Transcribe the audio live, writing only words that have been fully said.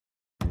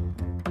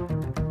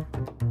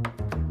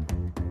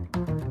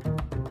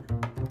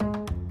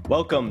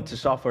Welcome to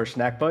Software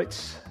Snack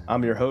Bites.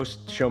 I'm your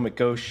host, Shomik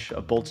Ghosh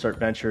of Bold Start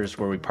Ventures,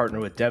 where we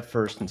partner with dev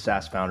first and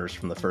SaaS founders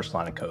from the first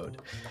line of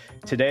code.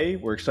 Today,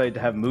 we're excited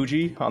to have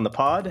Muji on the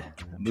pod.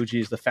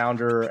 Muji is the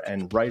founder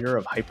and writer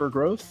of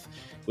Hhhypergrowth,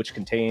 which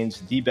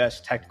contains the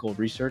best technical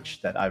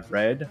research that I've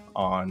read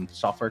on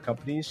software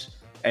companies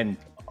and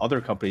other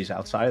companies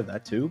outside of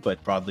that too,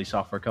 but broadly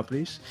software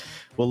companies.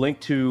 We'll link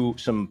to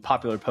some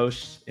popular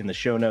posts in the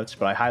show notes,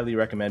 but I highly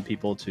recommend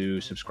people to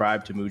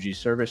subscribe to Muji's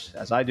service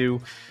as I do.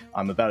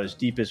 I'm about as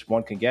deep as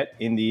one can get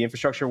in the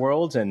infrastructure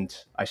world, and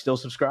I still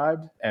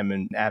subscribe. I'm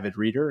an avid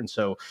reader, and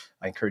so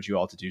I encourage you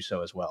all to do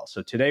so as well.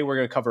 So today we're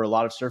going to cover a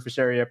lot of surface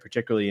area,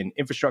 particularly in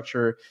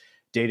infrastructure,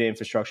 data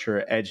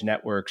infrastructure, edge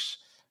networks,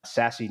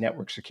 SASE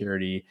network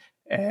security,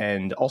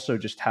 and also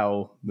just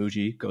how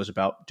Muji goes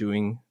about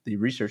doing the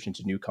research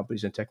into new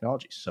companies and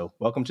technologies. So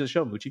welcome to the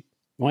show, Muji.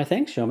 Why,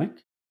 thanks, Shomik.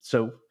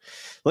 So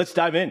let's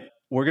dive in.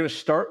 We're going to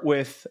start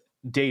with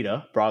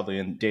data broadly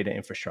and data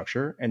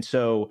infrastructure. And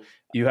so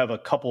you have a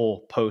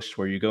couple posts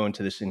where you go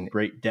into this in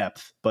great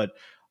depth, but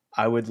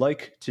I would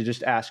like to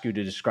just ask you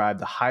to describe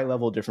the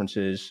high-level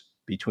differences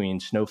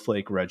between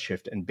Snowflake,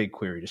 Redshift, and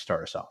BigQuery to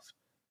start us off.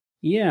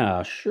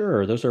 Yeah,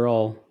 sure. Those are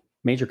all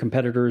major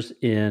competitors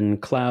in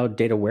cloud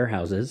data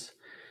warehouses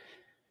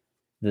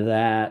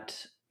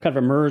that kind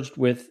of emerged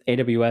with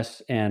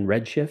AWS and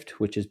Redshift,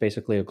 which is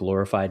basically a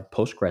glorified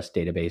Postgres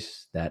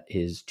database that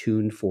is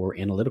tuned for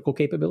analytical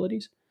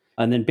capabilities.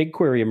 And then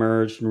BigQuery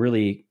emerged and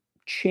really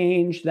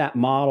changed that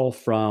model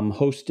from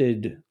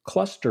hosted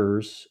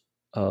clusters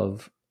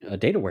of a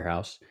data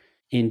warehouse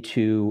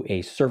into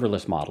a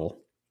serverless model.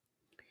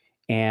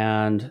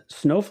 And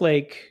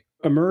Snowflake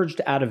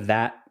emerged out of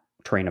that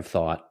train of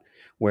thought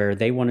where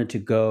they wanted to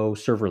go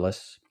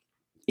serverless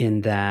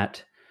in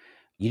that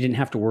you didn't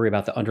have to worry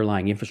about the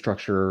underlying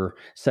infrastructure,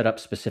 set up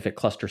specific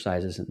cluster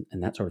sizes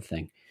and that sort of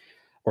thing.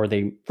 Or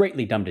they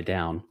greatly dumbed it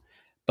down.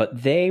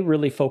 But they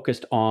really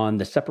focused on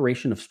the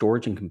separation of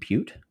storage and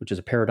compute, which is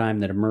a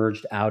paradigm that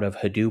emerged out of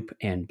Hadoop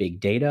and big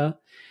data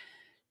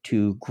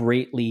to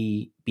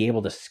greatly be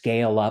able to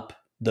scale up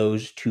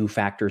those two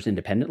factors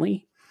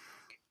independently,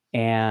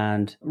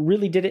 and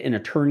really did it in a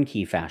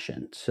turnkey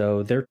fashion.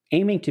 So they're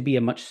aiming to be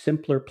a much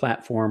simpler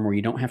platform where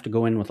you don't have to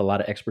go in with a lot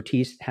of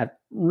expertise, have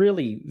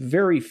really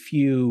very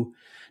few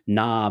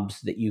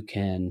knobs that you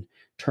can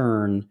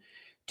turn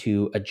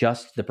to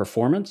adjust the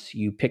performance.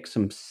 You pick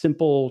some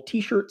simple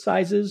t-shirt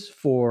sizes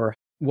for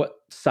what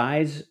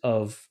size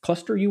of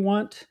cluster you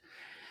want,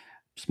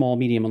 small,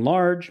 medium, and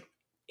large,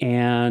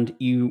 and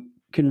you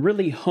can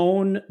really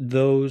hone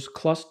those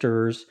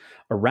clusters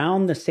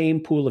around the same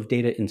pool of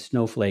data in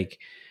Snowflake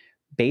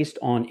based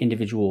on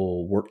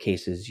individual work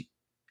cases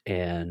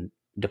and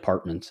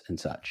departments and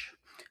such.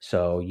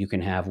 So you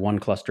can have one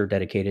cluster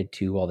dedicated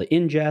to all the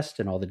ingest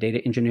and all the data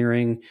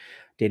engineering,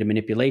 data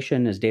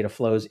manipulation as data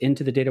flows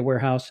into the data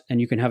warehouse, and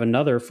you can have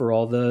another for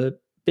all the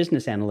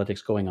business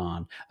analytics going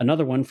on,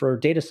 another one for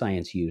data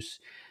science use.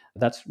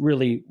 That's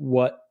really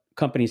what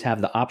companies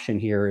have the option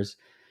here is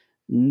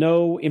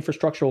no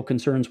infrastructural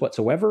concerns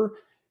whatsoever,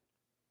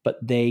 but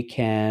they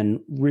can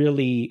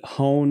really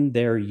hone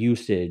their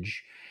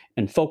usage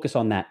and focus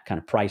on that kind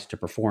of price to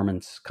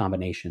performance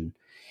combination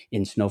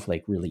in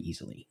Snowflake really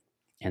easily.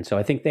 And so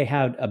I think they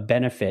had a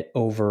benefit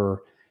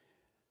over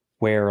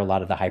where a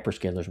lot of the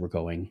hyperscalers were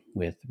going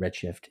with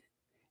Redshift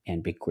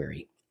and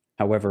BigQuery.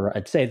 However,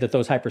 I'd say that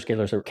those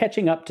hyperscalers are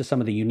catching up to some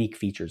of the unique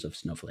features of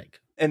Snowflake.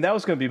 And that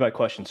was going to be my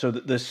question. So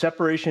the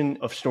separation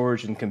of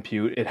storage and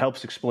compute, it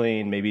helps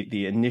explain maybe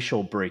the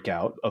initial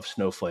breakout of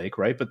Snowflake,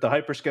 right? But the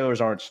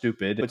hyperscalers aren't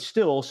stupid. But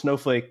still,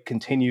 Snowflake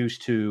continues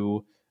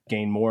to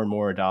gain more and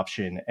more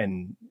adoption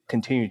and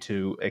continue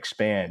to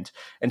expand.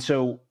 And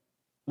so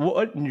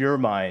what in your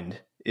mind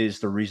is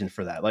the reason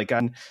for that? Like,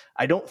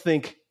 I don't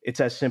think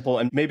it's as simple,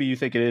 and maybe you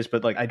think it is,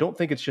 but like, I don't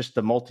think it's just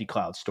the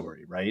multi-cloud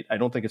story, right? I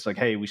don't think it's like,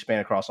 hey, we span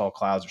across all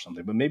clouds or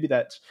something, but maybe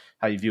that's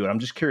how you view it. I'm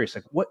just curious,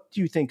 like, what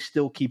do you think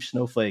still keeps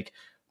Snowflake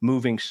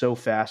moving so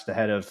fast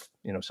ahead of,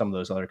 some of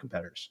those other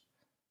competitors?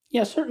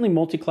 Yeah, certainly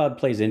multi-cloud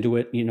plays into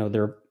it.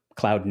 They're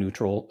cloud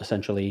neutral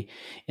essentially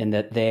in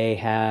that they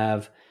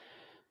have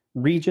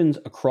regions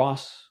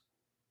across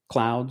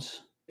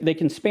clouds. They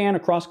can span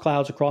across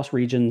clouds, across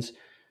regions,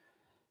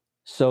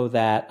 so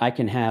that I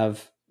can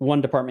have one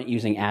department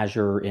using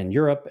Azure in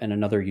Europe and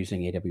another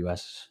using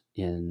AWS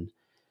in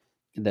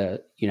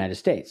the United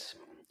States.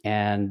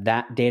 And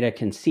that data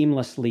can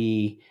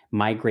seamlessly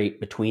migrate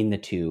between the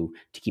two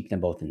to keep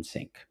them both in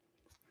sync.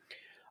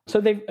 So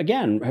they,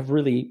 again, have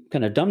really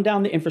kind of dumbed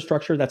down the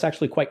infrastructure. That's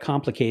actually quite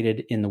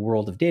complicated in the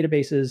world of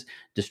databases.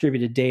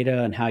 Distributed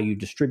data and how you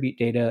distribute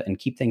data and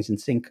keep things in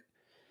sync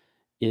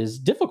is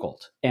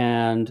difficult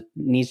and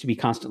needs to be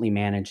constantly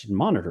managed and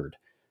monitored.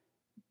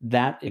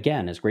 That,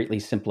 again, is greatly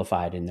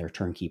simplified in their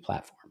turnkey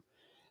platform.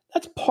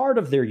 That's part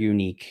of their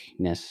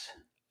uniqueness.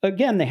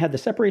 Again, they had the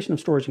separation of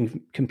storage and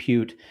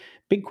compute.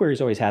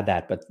 BigQuery's always had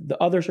that, but the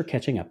others are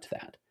catching up to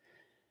that.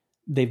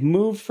 They've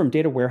moved from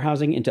data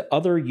warehousing into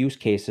other use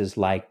cases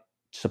like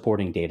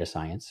supporting data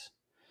science.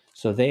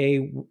 So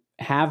they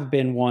have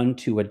been one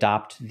to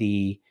adopt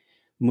the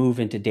move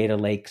into data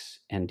lakes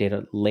and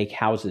data lake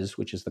houses,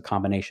 which is the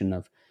combination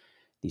of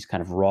these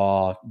kind of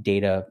raw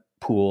data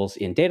pools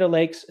in data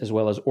lakes, as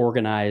well as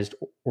organized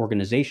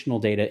organizational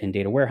data in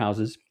data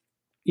warehouses.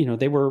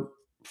 They were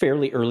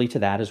fairly early to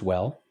that as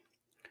well.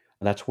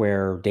 That's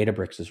where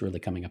Databricks is really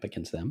coming up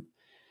against them.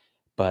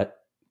 But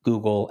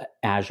Google,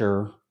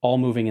 Azure, all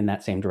moving in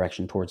that same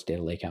direction towards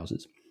data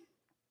lakehouses.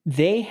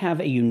 They have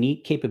a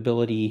unique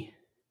capability.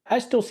 I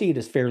still see it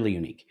as fairly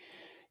unique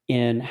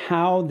in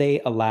how they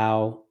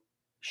allow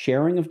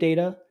sharing of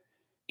data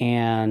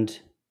and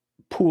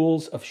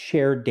pools of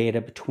shared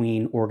data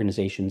between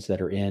organizations that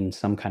are in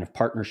some kind of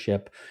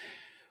partnership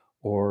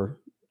or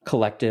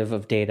collective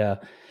of data.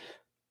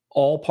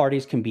 All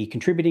parties can be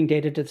contributing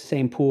data to the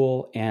same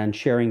pool and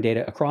sharing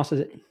data across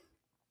it.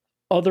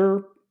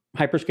 Other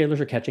hyperscalers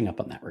are catching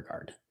up on that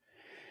regard,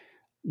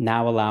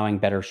 now allowing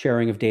better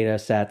sharing of data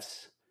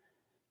sets.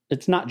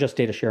 It's not just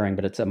data sharing,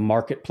 but it's a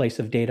marketplace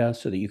of data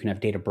so that you can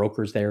have data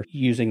brokers there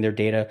using their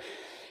data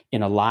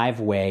in a live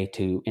way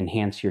to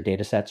enhance your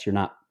data sets. You're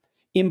not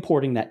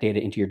importing that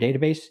data into your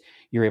database.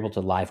 You're able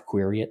to live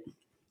query it.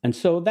 And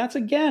so that's,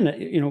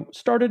 again,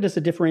 started as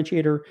a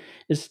differentiator,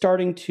 is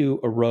starting to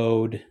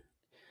erode.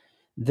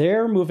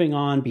 They're moving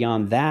on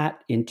beyond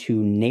that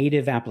into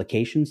native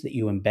applications that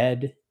you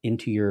embed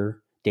into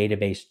your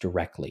database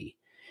directly,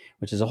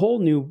 which is a whole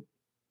new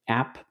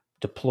app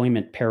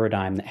deployment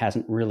paradigm that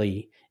hasn't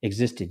really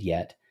existed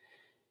yet.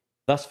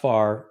 Thus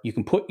far, you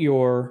can put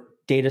your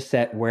data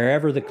set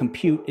wherever the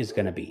compute is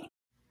going to be.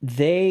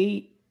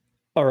 They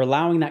are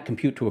allowing that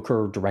compute to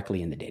occur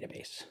directly in the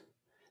database.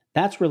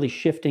 That's really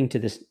shifting to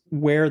this,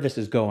 where this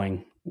is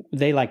going.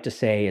 They like to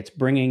say it's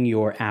bringing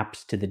your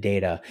apps to the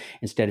data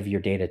instead of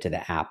your data to the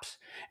apps,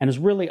 and is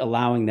really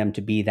allowing them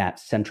to be that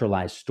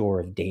centralized store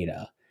of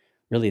data,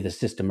 really the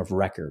system of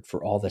record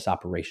for all this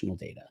operational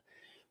data.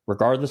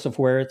 Regardless of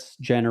where it's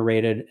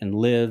generated and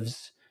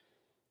lives,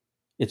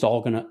 it's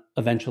all going to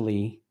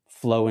eventually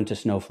flow into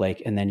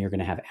Snowflake, and then you're going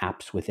to have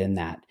apps within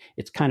that.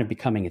 It's kind of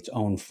becoming its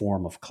own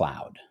form of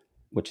cloud,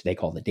 which they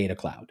call the data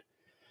cloud.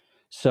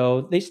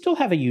 So they still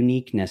have a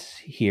uniqueness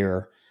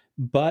here,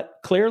 but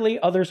clearly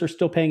others are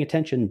still paying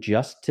attention.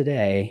 Just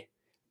today,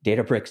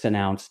 Databricks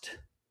announced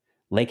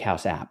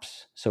Lakehouse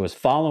apps. So it's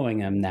following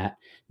them that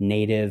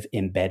native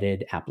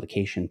embedded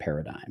application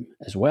paradigm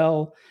as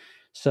well.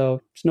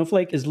 So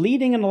Snowflake is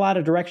leading in a lot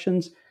of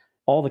directions.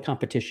 All the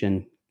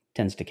competition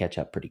tends to catch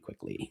up pretty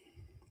quickly.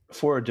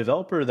 For a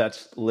developer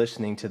that's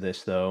listening to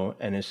this, though,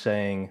 and is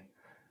saying,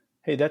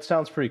 hey, that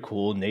sounds pretty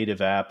cool, native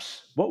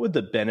apps, what would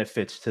the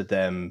benefits to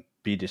them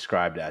be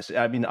described as?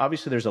 I mean,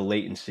 obviously there's a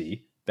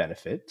latency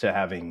benefit to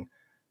having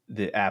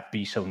the app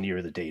be so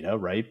near the data,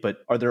 right?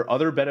 But are there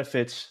other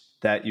benefits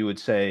that you would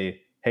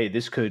say, hey,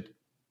 this could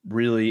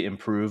really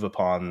improve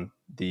upon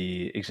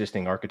the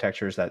existing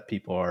architectures that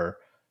people are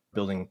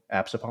building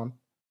apps upon?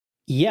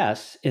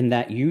 Yes, in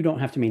that you don't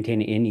have to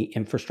maintain any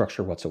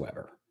infrastructure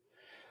whatsoever.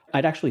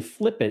 I'd actually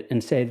flip it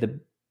and say the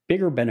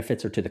bigger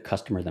benefits are to the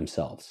customer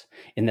themselves,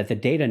 in that the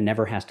data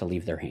never has to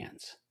leave their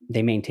hands.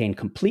 They maintain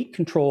complete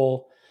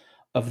control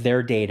of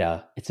their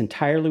data. It's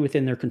entirely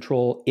within their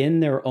control in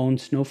their own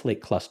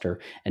Snowflake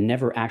cluster and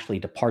never actually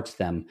departs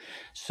them.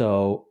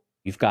 So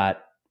you've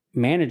got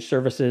managed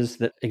services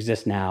that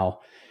exist now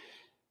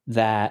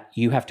that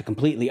you have to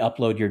completely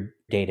upload your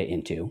data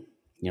into.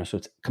 So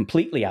it's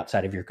completely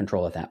outside of your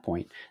control at that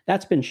point.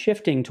 That's been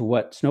shifting to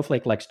what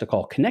Snowflake likes to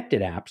call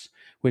connected apps,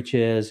 which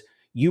is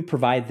you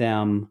provide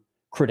them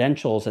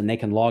credentials and they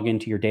can log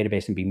into your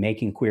database and be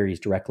making queries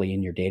directly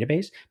in your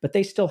database, but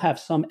they still have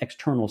some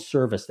external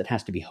service that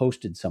has to be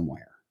hosted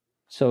somewhere.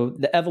 So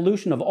the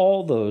evolution of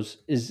all those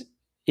is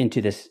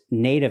into this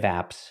native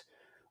apps,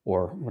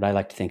 or what I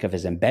like to think of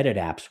as embedded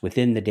apps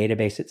within the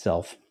database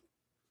itself,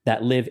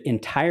 that live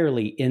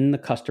entirely in the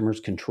customer's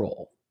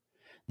control.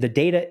 The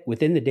data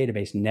within the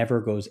database never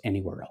goes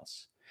anywhere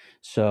else.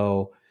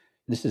 So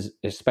this is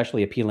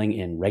especially appealing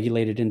in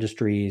regulated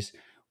industries,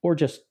 or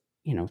just,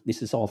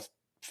 this is all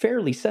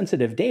fairly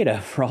sensitive data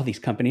for all these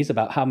companies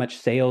about how much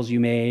sales you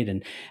made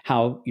and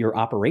how your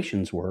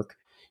operations work.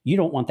 You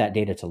don't want that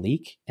data to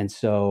leak. And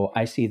so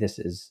I see this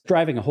as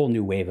driving a whole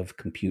new wave of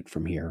compute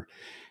from here,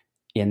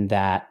 in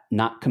that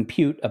not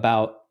compute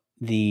about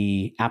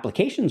the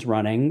applications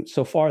running.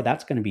 So far,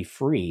 that's going to be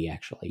free,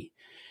 actually.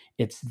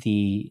 It's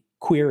the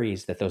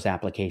queries that those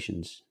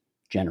applications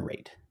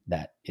generate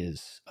that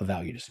is of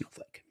value to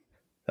Snowflake.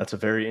 That's a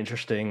very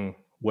interesting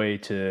way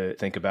to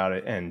think about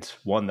it, and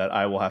one that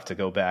I will have to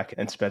go back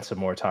and spend some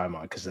more time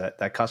on, because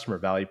that customer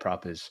value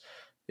prop is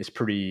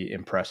pretty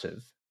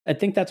impressive. I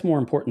think that's more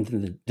important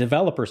than the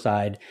developer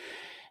side.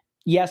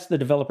 Yes, the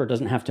developer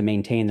doesn't have to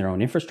maintain their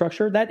own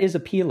infrastructure. That is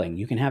appealing.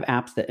 You can have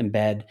apps that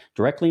embed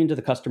directly into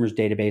the customer's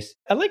database.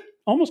 I like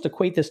almost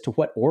equate this to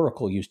what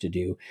Oracle used to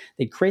do.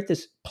 They'd create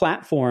this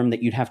platform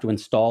that you'd have to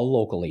install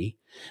locally,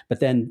 but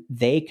then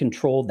they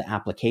controlled the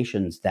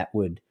applications that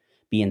would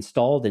be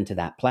installed into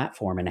that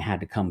platform, and it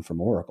had to come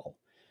from Oracle.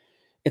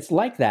 It's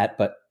like that,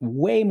 but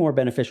way more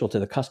beneficial to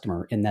the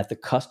customer, in that the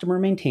customer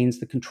maintains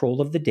the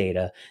control of the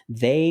data.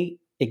 They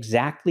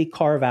exactly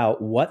carve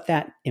out what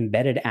that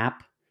embedded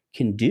app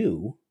can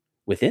do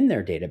within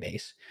their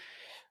database,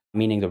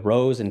 meaning the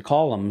rows and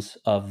columns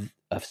of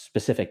a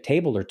specific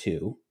table or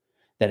two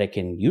that it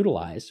can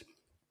utilize.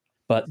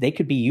 But they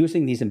could be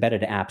using these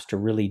embedded apps to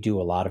really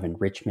do a lot of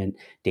enrichment,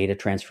 data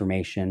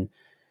transformation.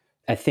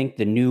 I think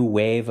the new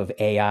wave of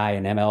AI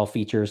and ML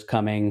features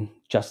coming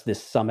just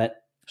this summit,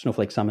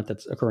 Snowflake Summit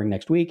that's occurring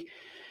next week,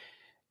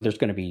 there's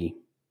going to be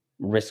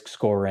risk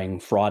scoring,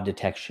 fraud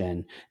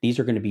detection. These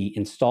are going to be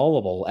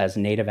installable as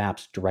native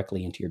apps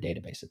directly into your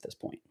database at this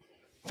point.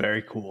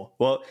 Very cool.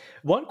 Well,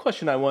 one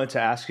question I wanted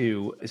to ask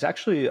you is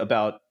actually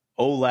about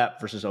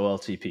OLAP versus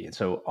OLTP. And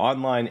so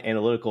online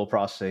analytical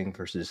processing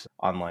versus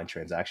online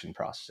transaction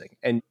processing.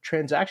 And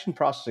transaction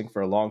processing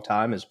for a long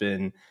time has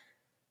been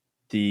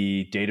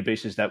the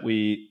databases that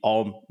we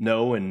all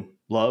know and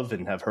love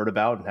and have heard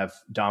about and have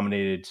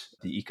dominated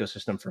the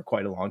ecosystem for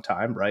quite a long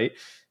time, right?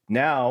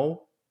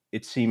 Now,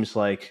 it seems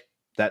like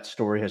that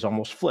story has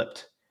almost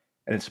flipped.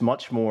 And it's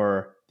much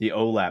more the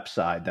OLAP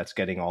side that's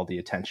getting all the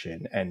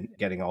attention and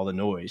getting all the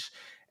noise.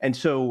 And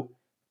so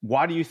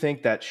why do you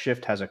think that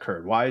shift has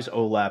occurred? Why is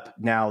OLAP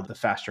now the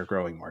faster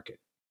growing market?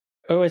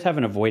 I always have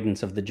an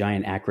avoidance of the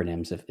giant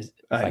acronyms if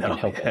I can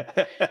help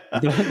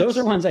it. Those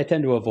are ones I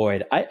tend to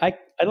avoid. I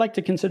like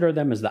to consider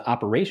them as the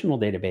operational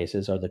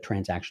databases are the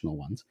transactional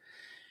ones.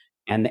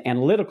 And the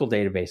analytical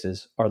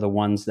databases are the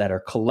ones that are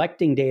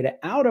collecting data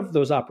out of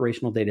those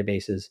operational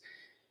databases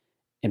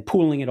and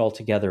pooling it all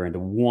together into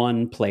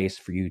one place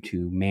for you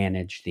to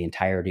manage the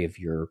entirety of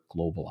your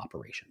global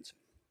operations.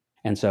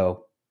 And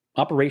so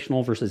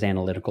operational versus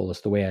analytical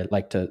is the way I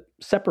like to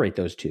separate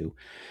those two.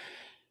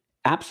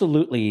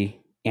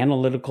 Absolutely,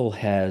 analytical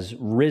has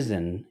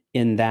risen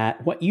in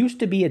that what used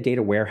to be a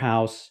data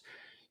warehouse,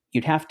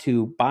 you'd have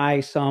to buy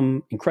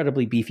some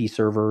incredibly beefy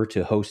server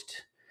to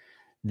host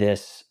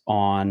this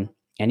on.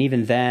 And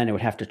even then, it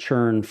would have to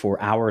churn for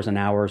hours and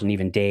hours and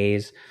even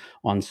days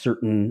on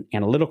certain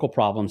analytical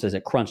problems as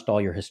it crunched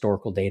all your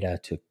historical data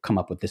to come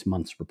up with this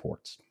month's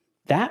reports.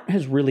 That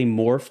has really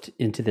morphed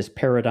into this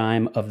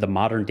paradigm of the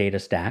modern data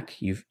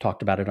stack. You've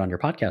talked about it on your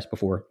podcast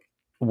before,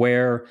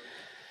 where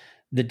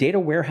the data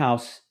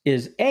warehouse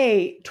is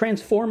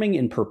transforming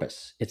in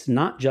purpose. It's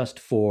not just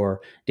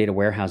for data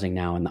warehousing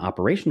now in the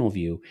operational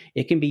view.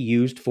 It can be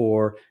used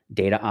for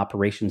data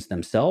operations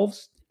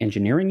themselves,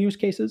 engineering use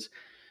cases,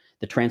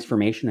 the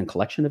transformation and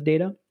collection of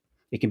data.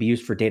 It can be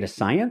used for data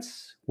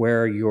science,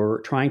 where you're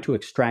trying to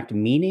extract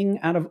meaning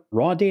out of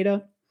raw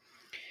data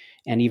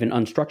and even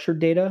unstructured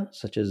data,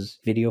 such as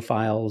video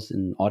files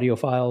and audio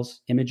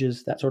files,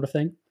 images, that sort of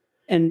thing.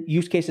 And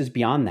use cases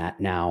beyond that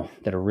now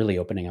that are really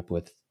opening up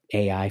with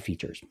AI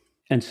features.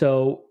 And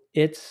so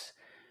it's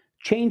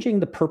changing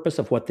the purpose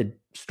of what the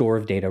store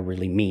of data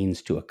really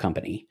means to a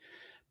company.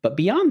 But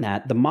beyond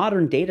that, the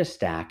modern data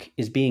stack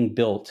is being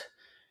built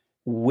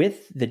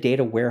with the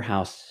data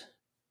warehouse,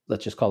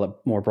 let's just call it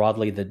more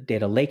broadly the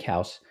data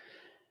lakehouse,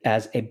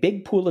 as a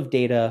big pool of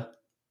data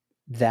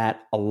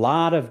that a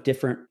lot of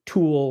different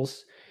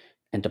tools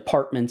and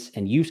departments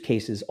and use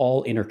cases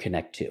all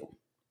interconnect to.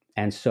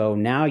 And so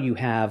now you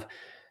have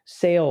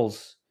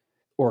sales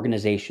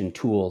organization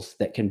tools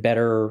that can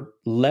better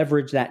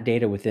leverage that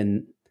data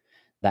within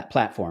that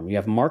platform. You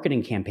have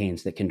marketing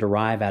campaigns that can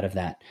derive out of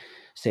that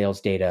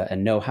sales data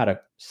and know how to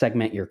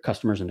segment your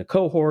customers into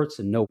cohorts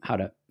and know how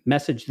to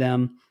message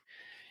them.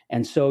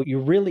 And so you're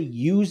really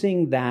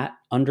using that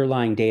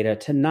underlying data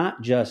to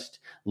not just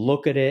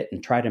look at it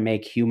and try to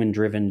make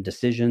human-driven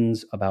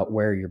decisions about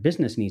where your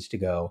business needs to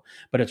go,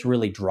 but it's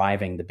really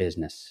driving the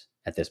business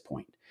at this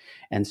point.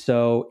 And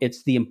so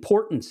it's the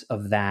importance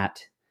of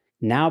that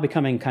now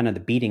becoming kind of the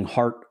beating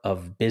heart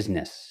of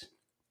business,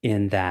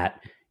 in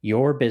that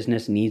your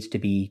business needs to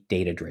be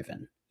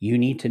data-driven. You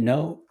need to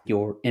know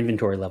your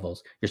inventory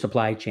levels, your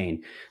supply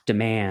chain,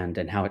 demand,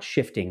 and how it's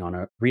shifting on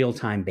a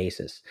real-time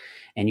basis.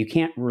 And you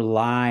can't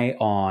rely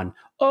on,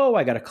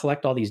 I got to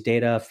collect all these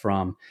data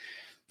from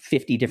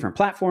 50 different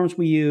platforms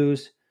we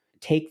use,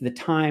 take the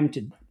time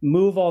to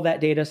move all that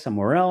data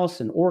somewhere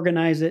else and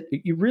organize it.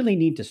 You really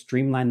need to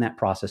streamline that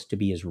process to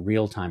be as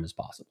real-time as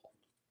possible.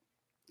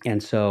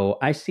 And so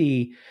I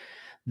see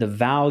the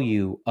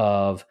value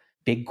of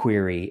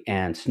BigQuery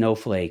and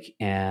Snowflake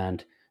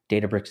and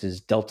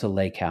Databricks' Delta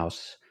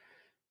Lakehouse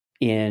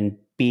in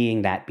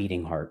being that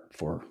beating heart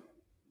for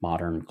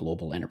modern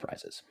global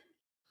enterprises.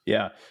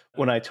 Yeah.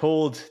 When I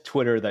told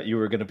Twitter that you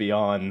were going to be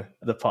on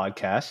the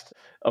podcast,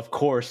 of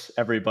course,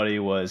 everybody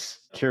was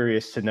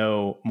curious to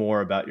know more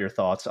about your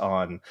thoughts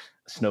on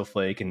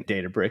Snowflake and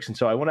Databricks. And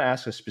so I want to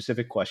ask a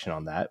specific question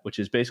on that, which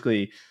is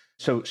basically,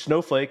 so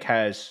Snowflake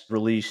has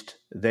released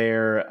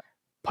their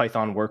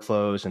Python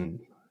workflows and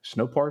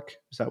Snowpark,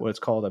 is that what it's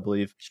called? I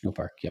believe.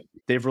 Snowpark, yep.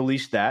 They've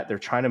released that. They're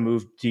trying to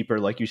move deeper,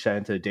 like you said,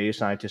 into data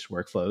scientist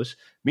workflows.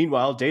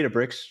 Meanwhile,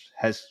 Databricks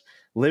has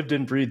lived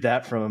and breathed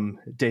that from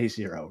day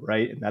zero,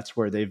 right? And that's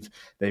where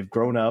they've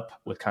grown up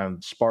with kind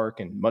of Spark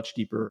and much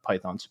deeper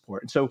Python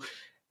support. And so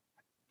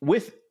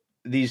with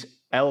these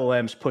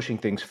LLMs pushing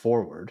things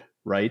forward,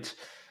 right?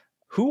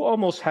 who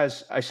almost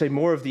has, I say,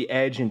 more of the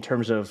edge in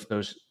terms of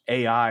those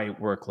AI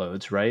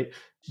workloads, right?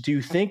 Do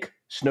you think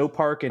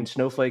Snowpark and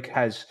Snowflake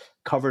has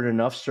covered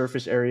enough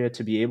surface area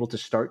to be able to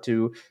start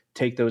to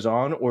take those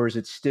on, or is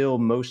it still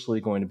mostly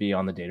going to be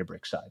on the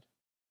Databricks side?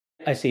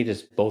 I see it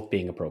as both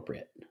being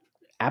appropriate.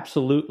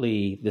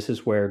 Absolutely, this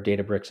is where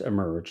Databricks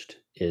emerged,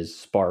 is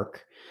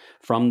Spark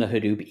from the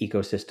Hadoop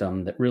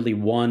ecosystem that really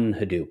won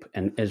Hadoop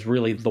and is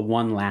really the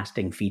one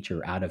lasting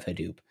feature out of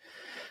Hadoop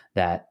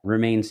that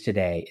remains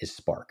today is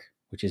Spark,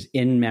 which is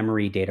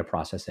in-memory data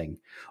processing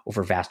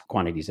over vast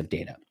quantities of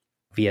data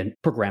via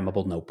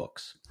programmable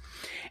notebooks.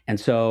 And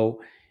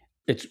so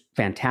it's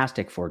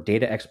fantastic for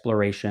data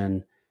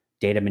exploration,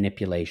 data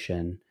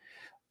manipulation,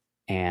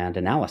 and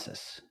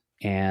analysis,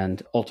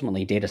 and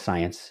ultimately data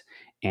science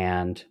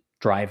and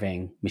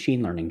driving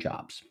machine learning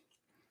jobs.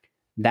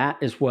 That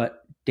is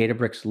what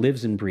Databricks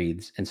lives and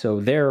breathes. And so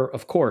they're,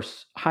 of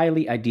course,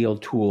 highly ideal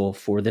tool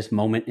for this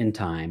moment in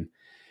time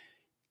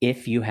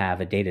if you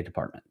have a data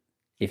department,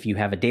 if you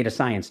have a data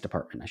science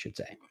department, I should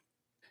say.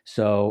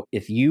 So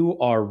if you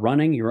are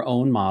running your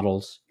own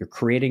models, you're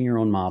creating your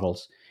own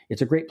models,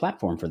 it's a great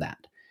platform for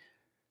that.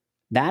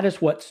 That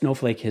is what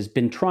Snowflake has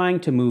been trying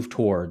to move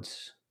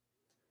towards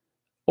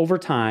over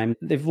time.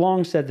 They've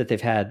long said that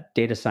they've had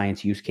data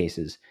science use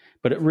cases,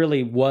 but it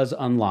really was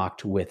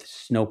unlocked with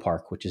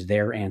Snowpark, which is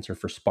their answer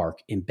for Spark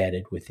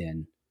embedded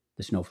within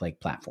the Snowflake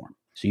platform.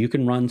 So you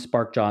can run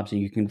Spark jobs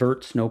and you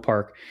convert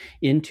Snowpark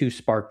into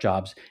Spark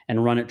jobs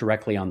and run it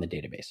directly on the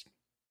database.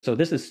 So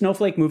this is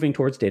Snowflake moving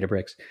towards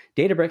Databricks.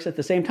 Databricks at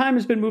the same time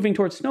has been moving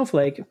towards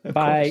Snowflake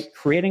by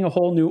creating a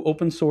whole new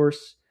open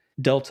source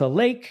Delta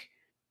Lake,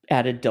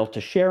 added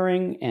Delta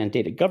sharing and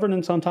data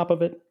governance on top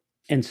of it.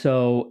 And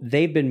so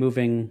they've been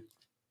moving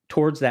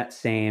towards that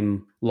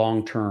same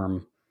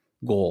long-term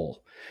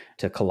goal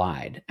to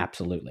collide.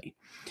 Absolutely.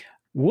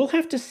 We'll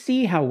have to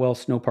see how well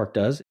Snowpark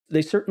does.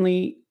 They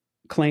certainly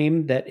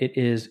claim that it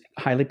is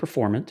highly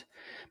performant,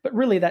 but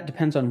really that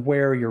depends on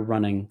where you're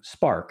running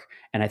Spark.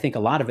 And I think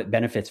a lot of it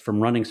benefits from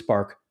running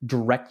Spark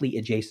directly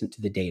adjacent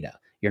to the data.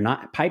 You're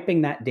not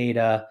piping that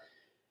data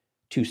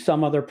to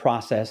some other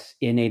process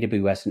in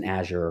AWS and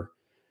Azure,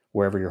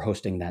 wherever you're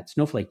hosting that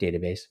Snowflake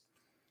database,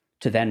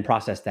 to then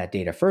process that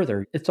data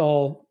further. It's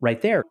all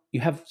right there. You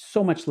have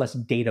so much less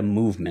data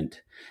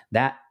movement.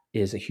 That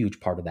is a huge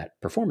part of that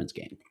performance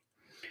gain.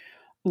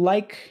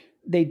 Like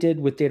they did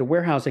with data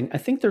warehousing, I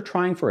think they're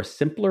trying for a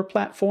simpler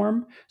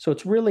platform. So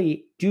it's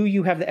really, do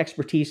you have the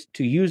expertise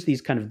to use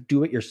these kind of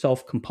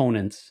do-it-yourself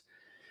components,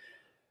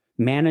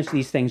 manage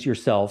these things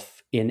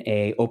yourself in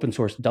a open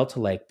source Delta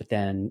Lake, but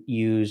then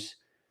use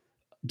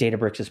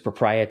Databricks'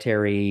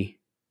 proprietary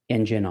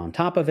engine on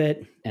top of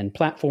it and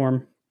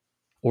platform,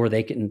 or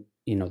they can,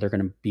 they're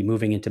going to be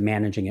moving into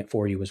managing it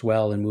for you as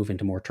well and move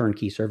into more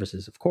turnkey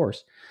services, of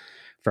course,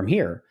 from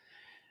here.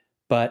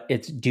 But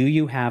it's, do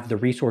you have the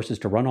resources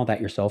to run all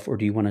that yourself, or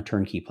do you want a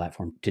turnkey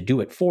platform to do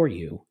it for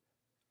you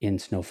in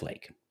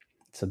Snowflake?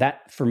 So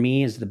that, for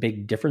me, is the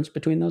big difference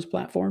between those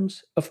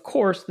platforms. Of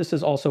course, this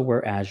is also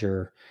where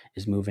Azure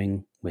is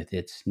moving with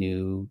its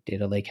new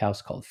data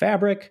lakehouse called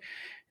Fabric.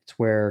 It's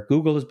where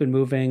Google has been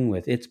moving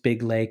with its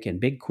Big Lake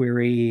and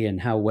BigQuery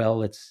and how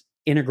well it's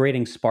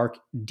integrating Spark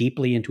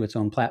deeply into its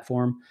own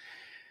platform,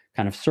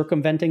 kind of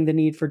circumventing the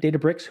need for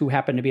Databricks, who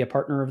happen to be a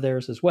partner of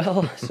theirs as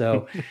well.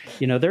 So,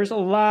 there's a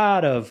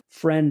lot of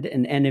friend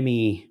and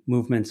enemy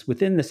movements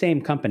within the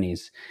same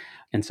companies.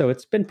 And so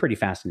it's been pretty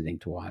fascinating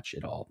to watch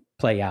it all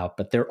play out,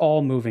 but they're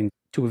all moving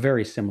to a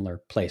very similar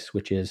place,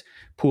 which is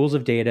pools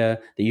of data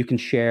that you can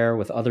share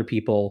with other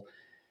people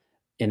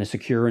in a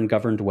secure and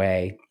governed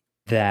way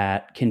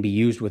that can be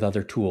used with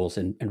other tools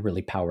and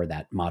really power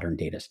that modern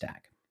data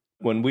stack.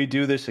 When we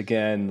do this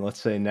again, let's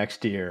say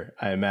next year,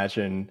 I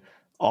imagine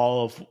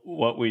all of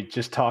what we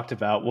just talked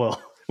about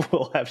will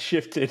have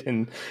shifted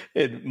in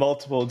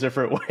multiple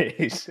different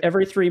ways.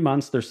 Every 3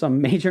 months, there's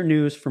some major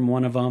news from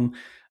one of them.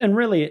 And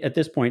really, at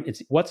this point,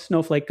 it's what's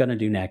Snowflake going to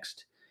do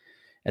next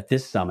at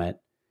this summit?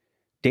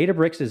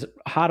 Databricks is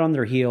hot on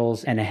their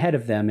heels and ahead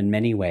of them in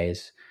many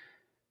ways.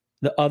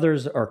 The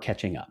others are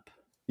catching up,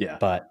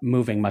 but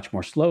moving much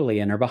more slowly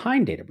and are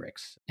behind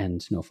Databricks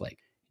and Snowflake.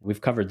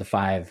 We've covered the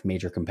 5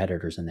 major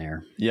competitors in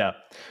there. Yeah.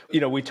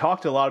 We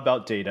talked a lot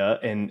about data,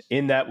 and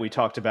in that we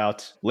talked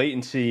about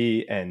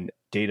latency and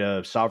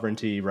data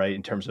sovereignty, right,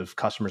 in terms of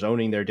customers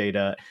owning their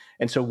data.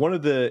 And so one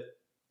of the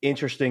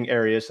interesting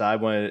areas that I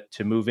wanted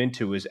to move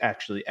into is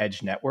actually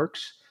edge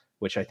networks,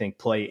 which I think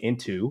play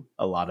into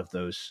a lot of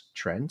those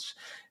trends.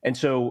 And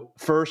so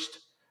first,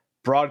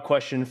 broad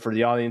question for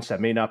the audience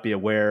that may not be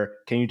aware,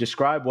 can you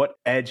describe what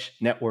edge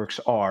networks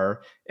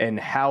are and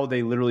how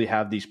they literally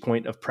have these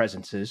point of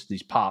presences,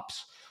 these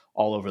POPs,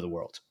 all over the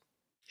world?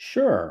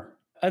 Sure.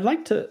 I'd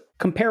like to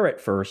compare it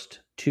first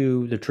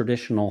to the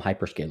traditional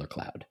hyperscaler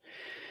cloud,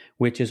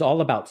 which is all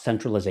about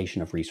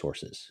centralization of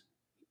resources.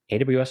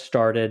 AWS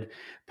started,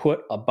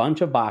 put a bunch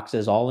of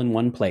boxes all in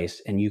one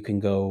place, and you can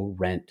go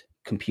rent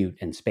compute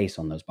and space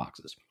on those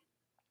boxes.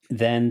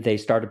 Then they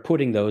started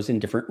putting those in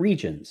different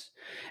regions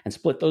and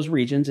split those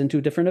regions into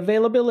different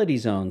availability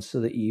zones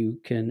so that you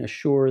can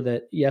assure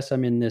that, yes,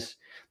 I'm in this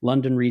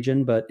London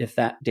region, but if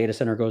that data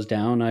center goes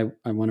down, I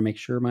want to make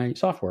sure my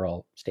software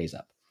all stays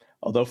up.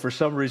 Although for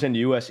some reason,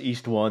 US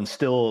East 1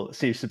 still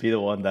seems to be the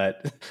one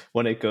that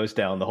when it goes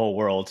down, the whole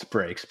world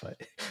breaks.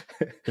 But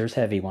there's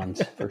heavy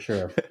ones for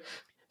sure.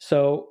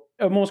 So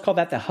I almost call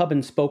that the hub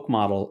and spoke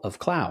model of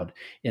cloud,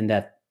 in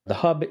that the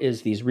hub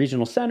is these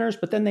regional centers,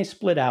 but then they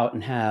split out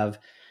and have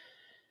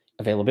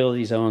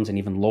availability zones and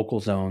even local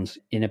zones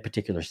in a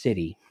particular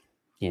city,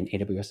 in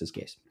AWS's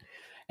case.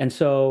 And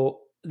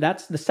so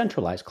that's the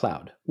centralized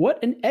cloud.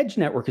 What an edge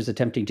network is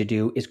attempting to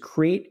do is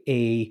create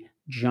a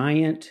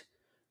giant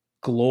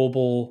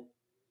global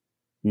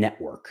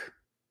network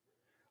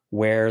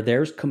where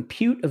there's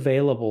compute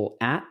available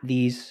at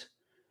these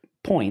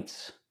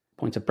points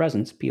of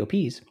presence,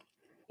 POPs,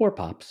 or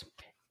POPs,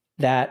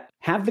 that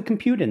have the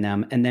compute in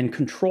them and then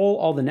control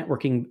all the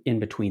networking in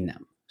between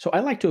them. So I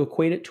like to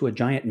equate it to a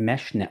giant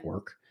mesh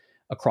network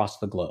across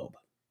the globe.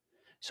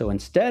 So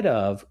instead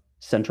of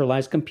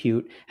centralized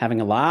compute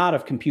having a lot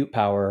of compute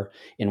power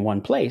in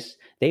one place,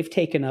 they've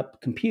taken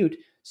up compute,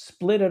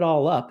 split it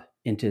all up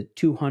into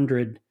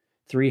 200,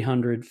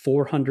 300,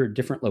 400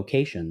 different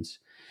locations.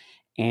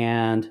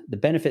 And the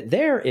benefit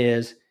there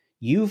is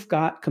you've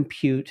got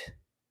compute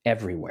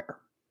everywhere.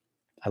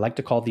 I like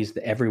to call these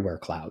the everywhere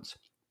clouds,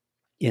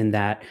 in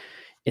that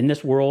in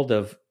this world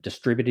of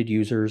distributed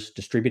users,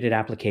 distributed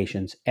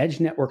applications, edge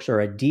networks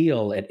are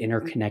ideal at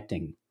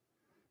interconnecting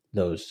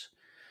those.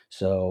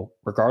 So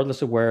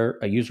regardless of where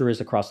a user is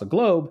across the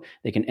globe,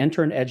 they can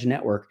enter an edge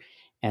network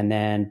and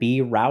then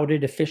be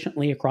routed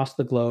efficiently across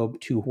the globe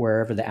to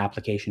wherever the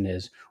application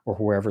is or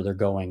wherever they're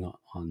going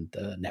on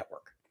the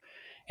network.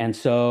 And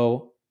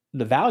so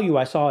the value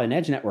I saw in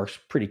edge networks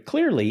pretty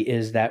clearly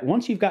is that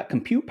once you've got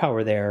compute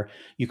power there,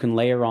 you can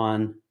layer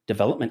on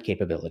development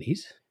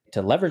capabilities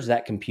to leverage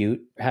that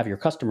compute, have your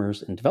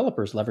customers and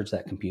developers leverage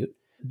that compute.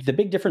 The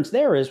big difference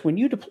there is when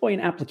you deploy an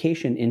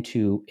application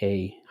into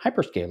a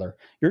hyperscaler,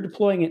 you're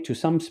deploying it to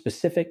some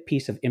specific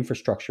piece of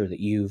infrastructure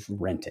that you've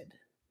rented.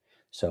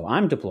 So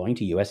I'm deploying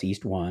to US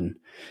East 1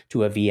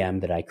 to a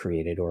VM that I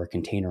created or a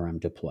container I'm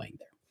deploying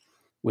there.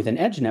 With an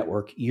edge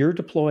network, you're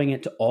deploying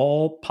it to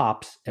all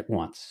POPs at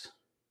once.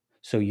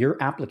 So your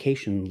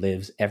application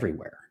lives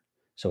everywhere.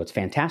 So it's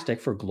fantastic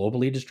for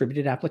globally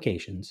distributed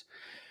applications.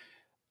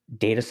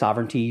 Data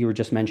sovereignty, you were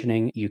just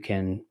mentioning, you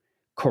can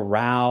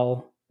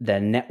corral the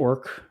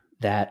network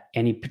that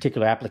any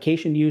particular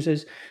application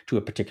uses to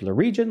a particular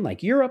region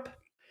like Europe,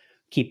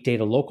 keep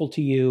data local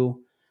to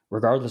you,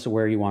 regardless of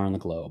where you are on the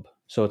globe.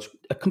 So it's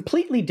a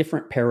completely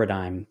different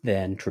paradigm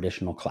than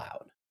traditional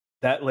cloud.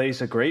 That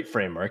lays a great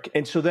framework.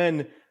 And so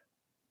then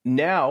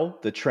now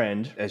the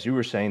trend, as you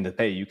were saying, that,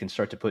 hey, you can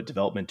start to put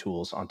development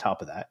tools on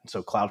top of that. And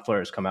so Cloudflare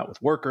has come out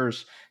with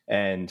Workers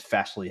and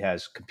Fastly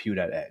has Compute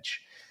at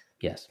Edge.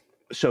 Yes.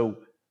 So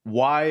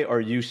why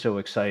are you so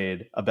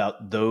excited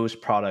about those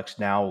products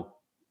now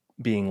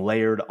being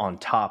layered on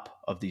top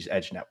of these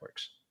edge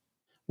networks?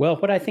 Well,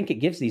 what I think it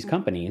gives these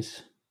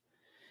companies,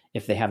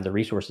 if they have the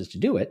resources to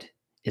do it,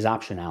 is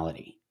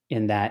optionality,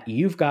 in that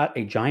you've got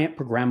a giant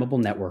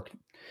programmable network.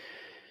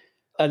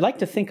 I like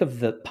to think of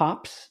the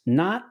POPs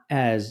not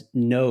as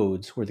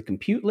nodes where the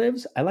compute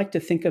lives. I like to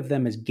think of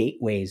them as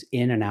gateways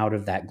in and out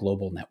of that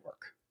global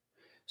network.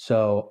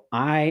 So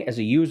I, as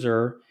a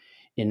user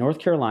in North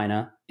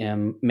Carolina,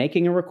 am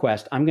making a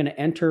request. I'm going to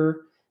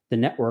enter the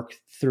network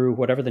through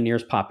whatever the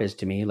nearest POP is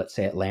to me, let's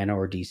say Atlanta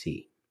or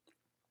DC.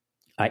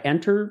 I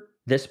enter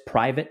this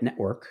private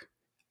network.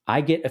 I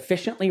get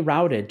efficiently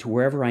routed to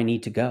wherever I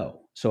need to go.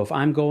 So if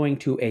I'm going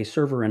to a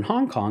server in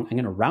Hong Kong, I'm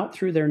going to route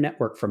through their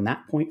network from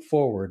that point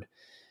forward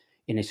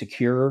in a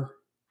secure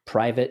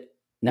private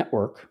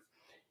network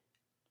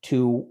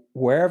to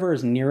wherever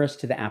is nearest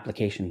to the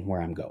application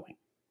where I'm going.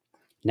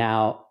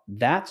 Now,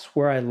 that's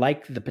where I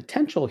like the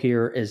potential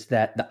here, is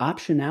that the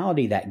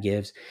optionality that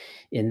gives,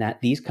 in that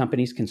these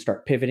companies can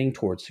start pivoting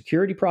towards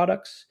security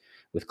products.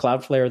 With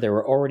Cloudflare, they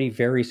were already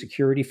very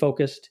security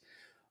focused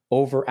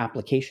over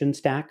application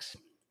stacks.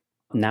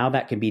 Now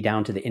that can be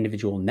down to the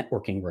individual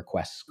networking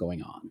requests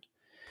going on.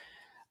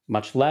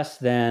 Much less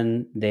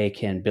than they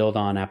can build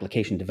on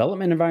application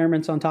development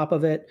environments on top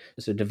of it.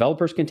 So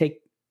developers can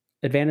take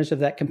advantage of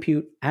that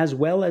compute as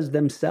well as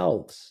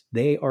themselves.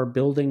 They are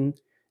building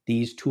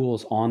these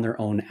tools on their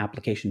own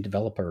application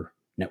developer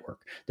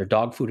network. They're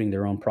dogfooding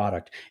their own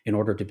product in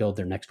order to build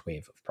their next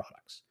wave of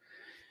products.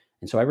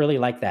 And so I really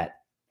like that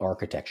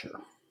architecture.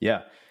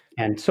 Yeah.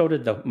 And so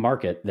did the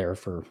market there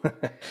for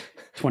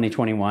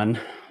 2021.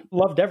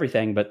 Loved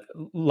everything, but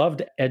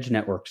loved edge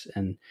networks.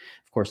 And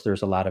of course,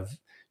 there's a lot of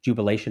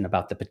jubilation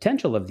about the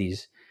potential of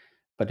these,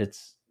 but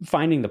it's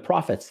finding the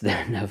profits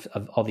then of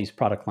all these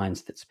product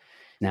lines that's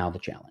now the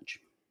challenge.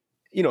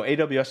 You know,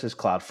 AWS is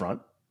CloudFront,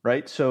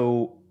 right?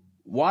 So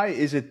why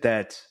is it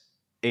that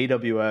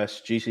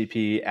AWS,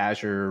 GCP,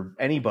 Azure,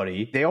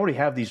 anybody, they already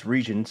have these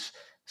regions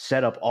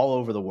set up all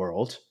over the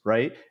world,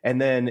 right? And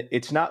then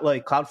it's not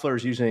like Cloudflare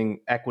is using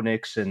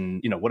Equinix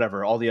and,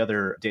 whatever, all the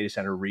other data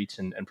center REITs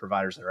and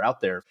providers that are out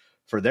there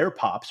for their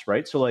POPs,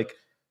 right? So like,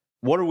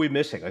 what are we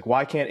missing? Like,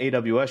 why can't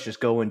AWS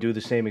just go and do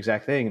the same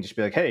exact thing and just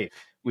be like, hey,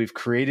 we've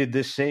created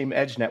this same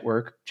edge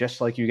network,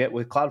 just like you get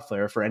with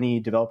Cloudflare for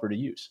any developer to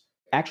use?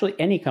 Actually,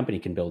 any company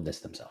can build this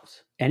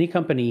themselves. Any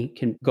company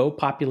can go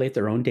populate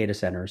their own data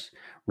centers,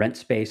 rent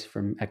space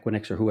from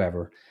Equinix or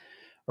whoever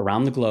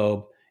around the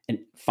globe, and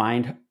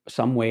find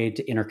some way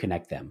to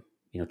interconnect them.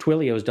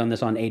 Twilio has done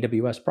this on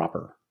AWS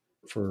proper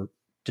for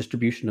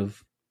distribution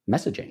of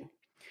messaging.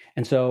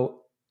 And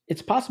so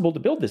it's possible to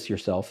build this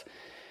yourself.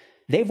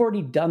 They've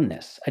already done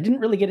this. I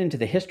didn't really get into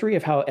the history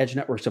of how edge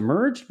networks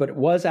emerged, but it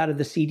was out of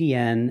the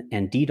CDN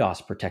and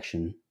DDoS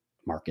protection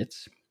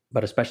markets,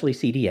 but especially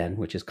CDN,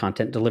 which is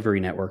content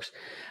delivery networks.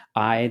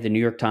 The New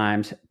York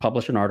Times,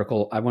 published an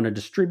article. I want to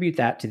distribute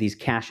that to these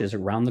caches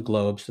around the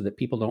globe so that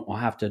people don't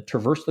have to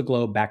traverse the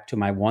globe back to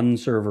my one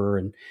server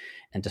and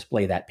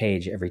display that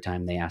page every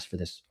time they ask for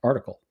this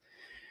article.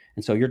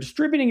 And so you're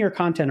distributing your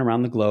content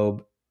around the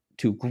globe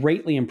to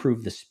greatly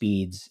improve the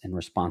speeds and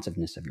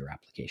responsiveness of your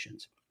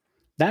applications.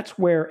 That's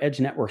where edge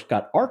networks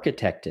got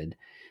architected,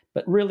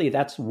 but really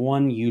that's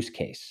one use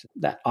case.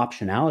 That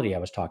optionality I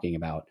was talking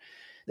about,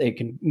 they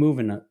can move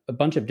in a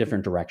bunch of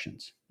different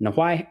directions. Now,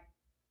 why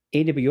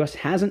AWS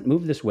hasn't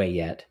moved this way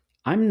yet,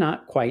 I'm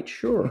not quite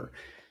sure.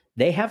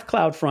 They have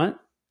CloudFront,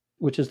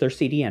 which is their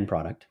CDN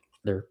product,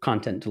 their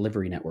content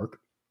delivery network.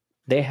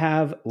 They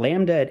have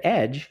Lambda at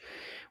Edge,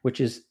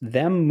 which is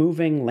them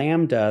moving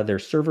Lambda, their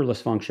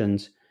serverless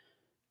functions,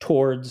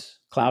 towards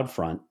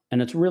CloudFront.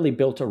 And it's really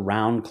built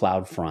around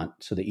CloudFront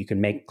so that you can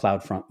make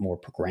CloudFront more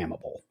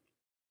programmable,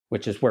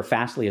 which is where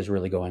Fastly is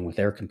really going with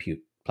their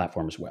compute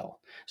platform as well.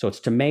 So it's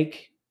to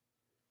make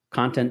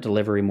content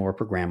delivery more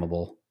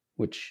programmable,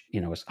 which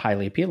is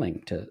highly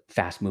appealing to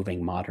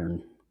fast-moving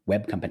modern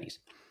web companies.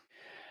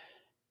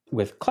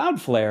 With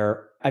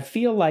Cloudflare, I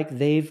feel like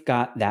they've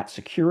got that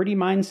security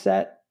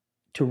mindset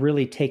to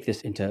really take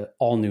this into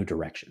all new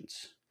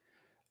directions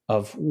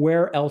of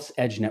where else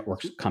edge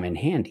networks come in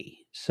handy.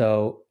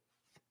 So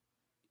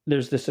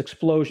there's this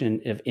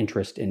explosion of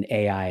interest in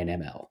AI and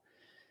ML.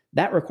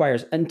 That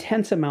requires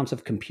intense amounts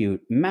of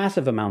compute,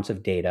 massive amounts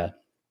of data.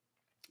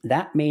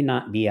 That may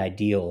not be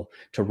ideal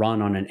to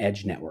run on an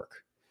edge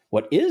network.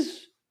 What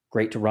is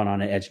great to run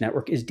on an edge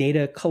network is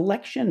data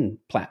collection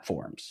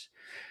platforms,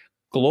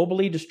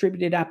 globally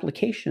distributed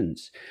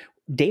applications,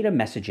 data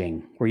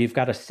messaging, where you've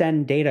got to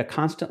send data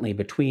constantly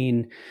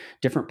between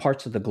different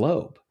parts of the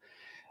globe,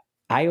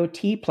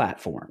 IoT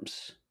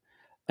platforms.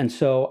 And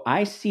so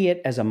I see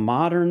it as a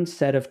modern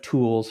set of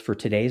tools for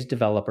today's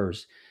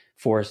developers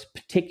for a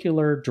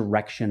particular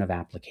direction of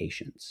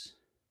applications.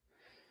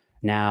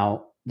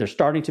 Now, they're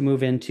starting to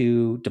move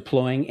into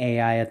deploying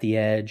AI at the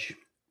edge.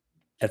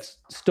 It's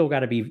still got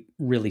to be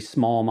really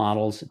small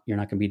models. You're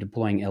not going to be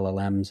deploying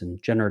LLMs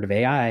and generative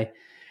AI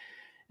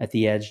at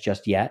the edge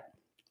just yet,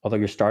 although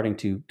you're starting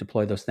to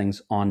deploy those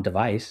things on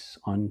device,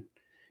 on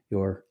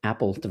your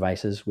Apple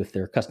devices with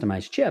their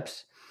customized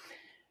chips.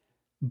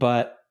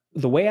 But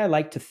the way I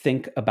like to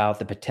think about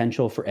the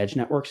potential for edge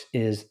networks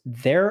is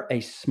they're a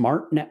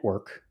smart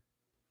network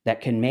that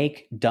can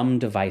make dumb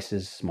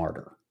devices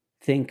smarter.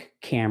 Think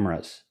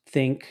cameras,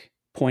 think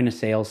point of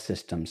sale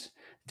systems,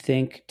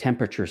 think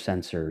temperature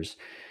sensors,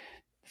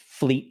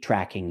 fleet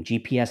tracking,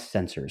 GPS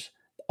sensors.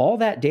 All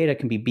that data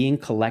can be being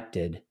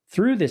collected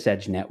through this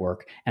edge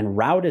network and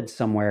routed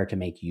somewhere to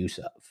make use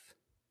of.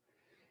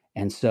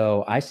 And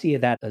so I see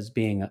that as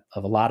being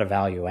of a lot of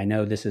value. I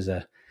know this is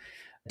a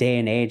day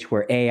and age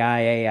where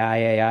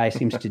AI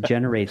seems to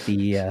generate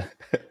the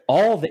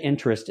all the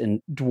interest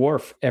and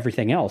dwarf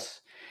everything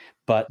else.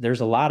 But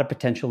there's a lot of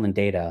potential in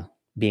data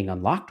being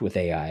unlocked with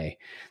AI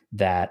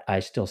that I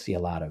still see a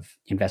lot of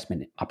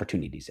investment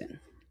opportunities in.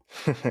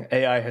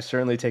 AI has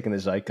certainly taken the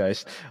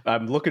zeitgeist.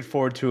 I'm looking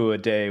forward to a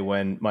day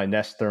when my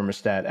Nest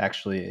thermostat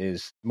actually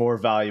is more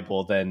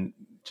valuable than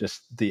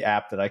just the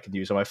app that I can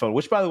use on my phone,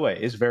 which, by the way,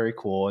 is very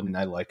cool and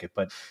I like it,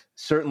 but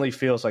certainly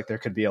feels like there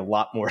could be a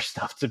lot more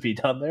stuff to be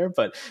done there.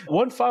 But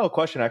one final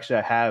question actually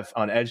I have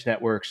on edge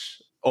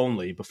networks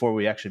only before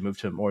we actually move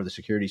to more of the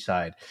security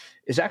side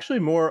is actually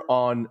more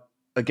on,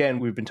 again,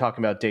 we've been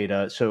talking about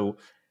data. So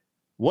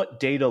what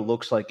data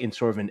looks like in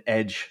sort of an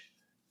edge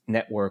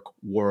network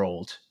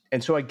world.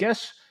 And so I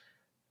guess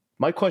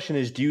my question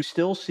is, do you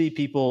still see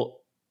people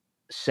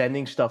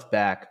sending stuff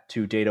back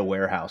to data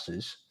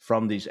warehouses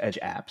from these edge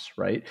apps,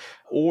 right?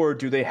 Or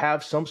do they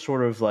have some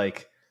sort of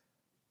like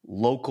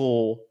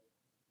local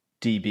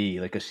DB,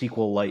 like a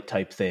SQLite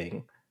type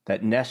thing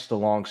that nests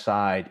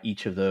alongside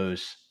each of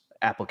those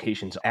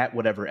applications at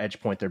whatever edge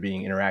point they're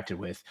being interacted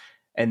with?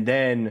 And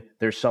then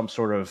there's some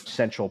sort of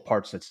central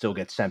parts that still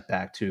get sent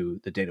back to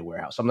the data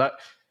warehouse. I'm not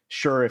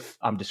sure if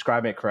I'm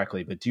describing it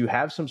correctly, but do you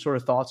have some sort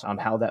of thoughts on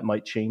how that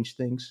might change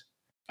things?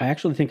 I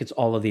actually think it's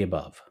all of the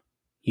above.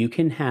 You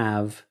can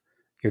have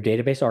your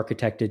database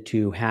architected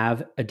to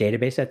have a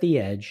database at the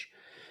edge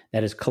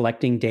that is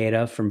collecting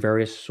data from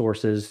various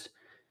sources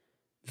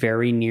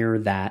very near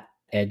that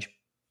edge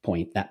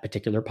point, that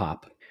particular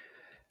POP.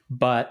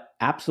 But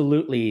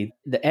absolutely,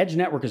 the edge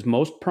network is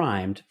most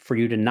primed for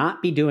you to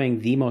not be doing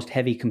the most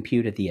heavy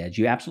compute at the edge.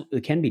 You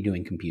absolutely can be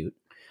doing compute,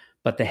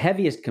 but the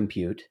heaviest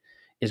compute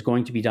is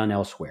going to be done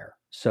elsewhere.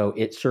 So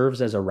it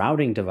serves as a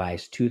routing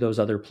device to those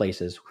other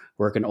places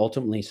where it can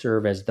ultimately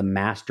serve as the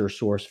master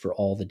source for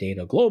all the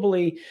data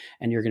globally,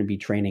 and you're going to be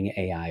training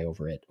AI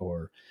over it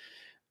or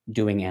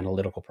doing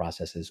analytical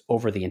processes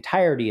over the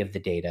entirety of the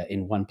data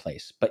in one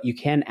place. But you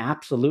can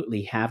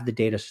absolutely have the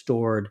data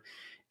stored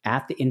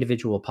at the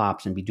individual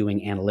POPs and be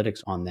doing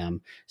analytics on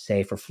them,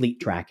 say for fleet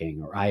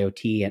tracking or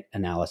IoT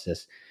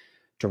analysis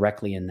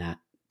directly in that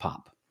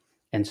POP.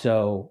 And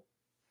so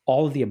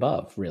all of the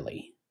above,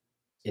 really.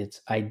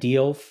 It's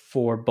ideal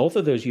for both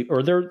of those,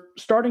 or they're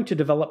starting to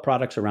develop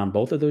products around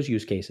both of those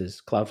use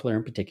cases, Cloudflare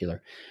in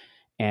particular.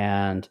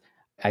 And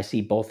I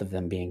see both of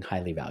them being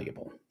highly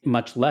valuable.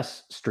 Much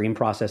less stream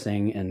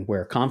processing and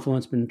where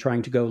Confluent's been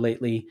trying to go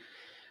lately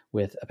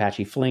with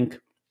Apache Flink.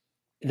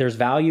 There's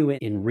value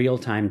in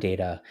real-time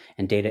data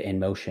and data in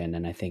motion.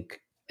 And I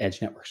think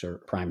edge networks are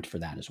primed for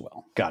that as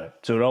well. Got it.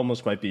 So it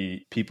almost might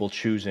be people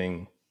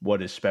choosing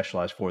what is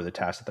specialized for the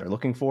task that they're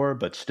looking for,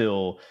 but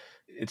still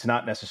it's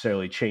not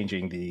necessarily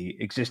changing the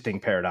existing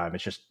paradigm.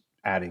 It's just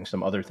adding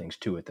some other things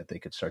to it that they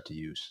could start to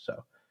use.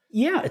 So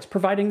yeah, it's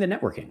providing the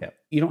networking. Yeah.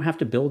 You don't have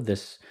to build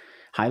this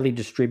highly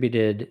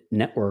distributed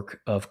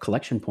network of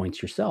collection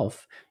points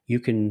yourself. You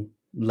can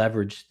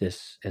leverage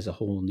this as a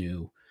whole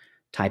new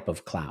type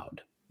of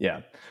cloud.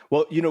 Yeah.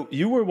 Well,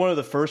 you were one of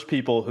the first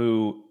people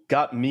who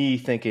got me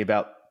thinking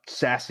about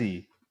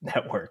SASE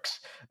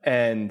networks.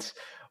 And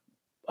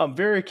I'm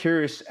very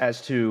curious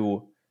as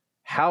to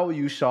how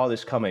you saw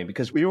this coming,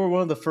 because you were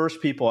one of the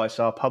first people I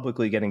saw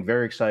publicly getting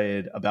very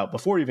excited about,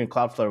 before even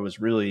Cloudflare was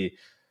really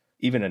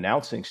even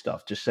announcing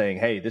stuff, just saying,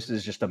 hey, this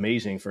is just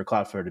amazing for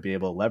Cloudflare to be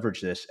able to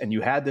leverage this. And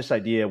you had this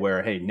idea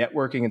where, hey,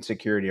 networking and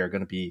security are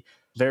going to be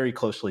very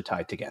closely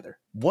tied together.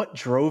 What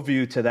drove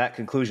you to that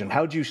conclusion?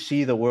 How did you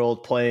see the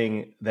world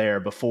playing there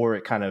before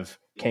it kind of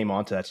came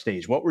onto that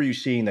stage? What were you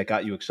seeing that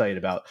got you excited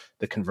about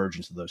the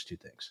convergence of those two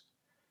things?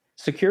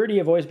 Security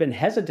I've always been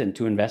hesitant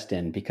to invest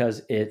in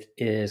because it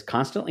is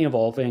constantly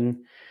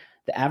evolving.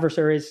 The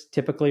adversaries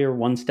typically are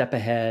one step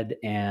ahead,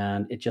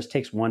 and it just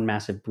takes one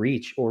massive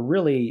breach or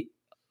really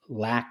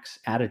lacks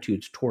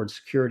attitudes towards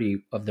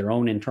security of their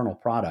own internal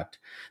product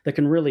that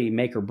can really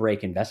make or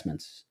break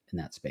investments in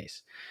that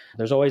space.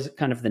 There's always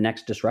kind of the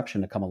next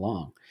disruption to come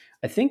along.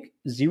 I think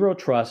zero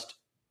trust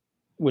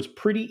was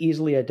pretty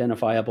easily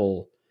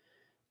identifiable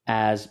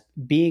as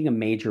being a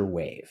major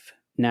wave.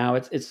 Now,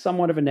 it's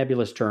somewhat of a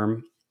nebulous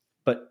term,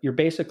 but you're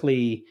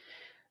basically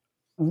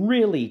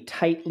really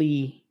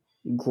tightly,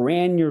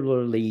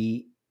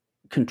 granularly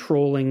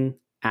controlling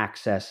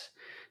access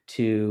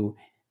to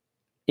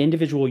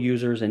individual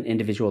users and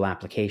individual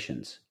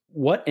applications.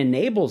 What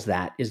enables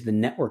that is the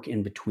network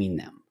in between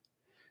them.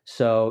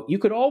 So you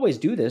could always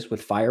do this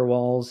with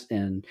firewalls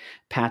and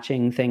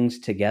patching things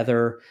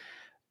together.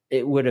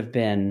 It would have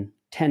been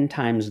 10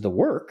 times the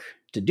work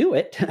to do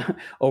it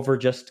over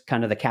just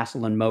kind of the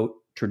castle and moat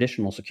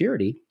traditional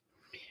security.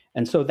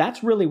 And so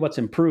that's really what's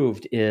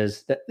improved,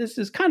 is that this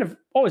has kind of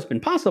always been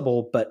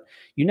possible, but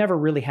you never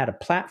really had a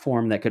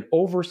platform that could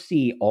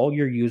oversee all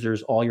your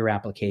users, all your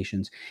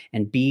applications,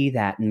 and be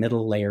that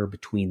middle layer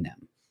between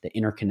them, the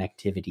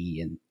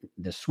interconnectivity and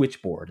the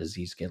switchboard, as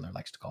Zscaler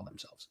likes to call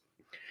themselves.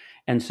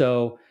 And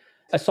so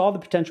I saw the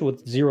potential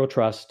with Zero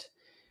Trust,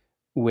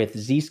 with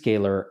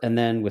Zscaler, and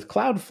then with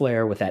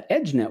Cloudflare, with that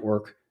edge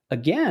network.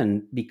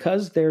 Again,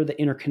 because they're the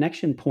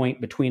interconnection point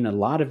between a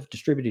lot of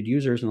distributed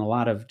users and a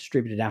lot of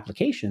distributed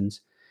applications,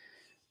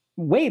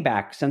 way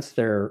back since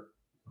their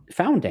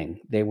founding,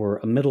 they were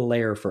a middle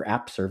layer for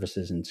app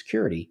services and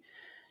security.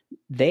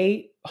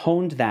 They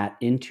honed that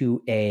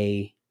into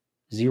a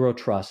zero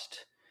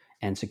trust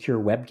and secure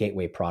web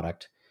gateway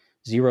product.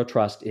 Zero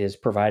trust is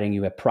providing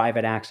you a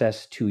private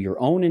access to your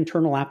own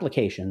internal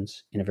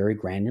applications in a very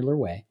granular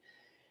way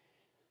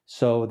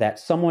so that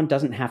someone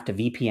doesn't have to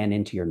VPN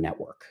into your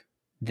network.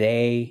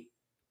 They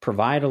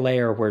provide a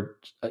layer where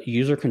a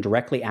user can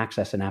directly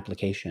access an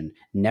application,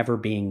 never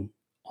being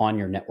on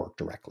your network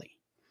directly.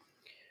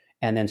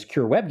 And then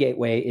Secure Web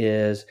Gateway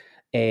is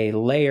a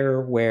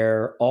layer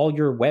where all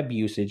your web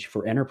usage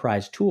for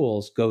enterprise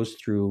tools goes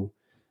through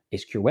a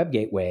Secure Web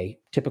Gateway,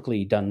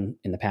 typically done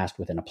in the past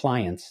with an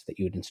appliance that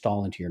you would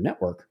install into your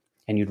network,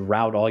 and you'd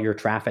route all your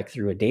traffic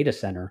through a data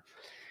center,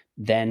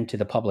 then to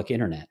the public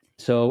internet.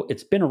 So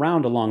it's been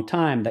around a long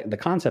time, the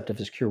concept of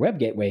a Secure Web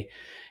Gateway.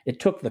 It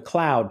took the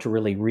cloud to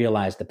really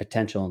realize the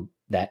potential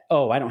that,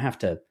 I don't have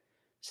to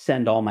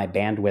send all my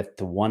bandwidth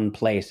to one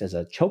place as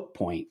a choke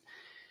point.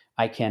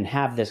 I can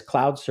have this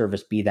cloud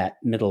service be that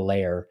middle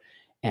layer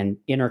and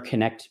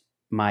interconnect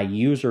my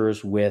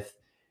users with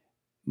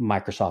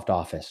Microsoft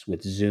Office,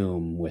 with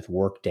Zoom, with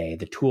Workday,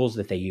 the tools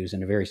that they use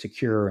in a very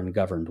secure and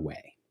governed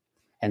way.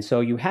 And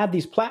so you had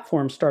these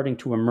platforms starting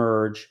to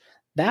emerge.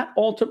 That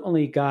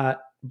ultimately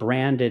got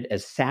branded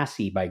as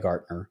SASE by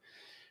Gartner,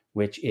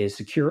 which is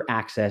Secure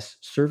Access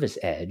Service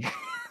Edge.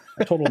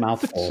 a total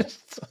mouthful.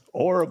 Just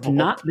horrible.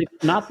 Not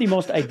the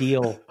most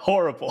ideal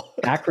horrible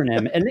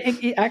acronym. And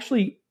it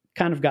actually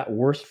kind of got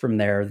worse from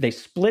there. They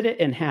split it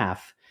in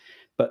half.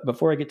 But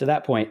before I get to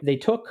that point, they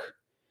took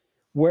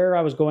where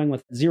I was going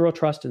with zero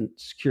trust and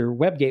secure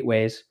web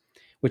gateways,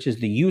 which is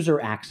the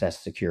user access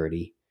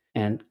security,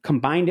 and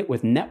combined it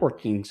with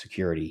networking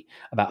security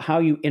about how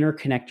you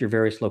interconnect your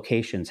various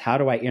locations. How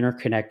do I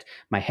interconnect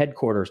my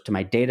headquarters to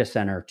my data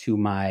center, to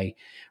my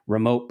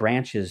remote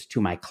branches,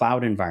 to my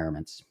cloud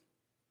environments?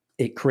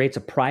 It creates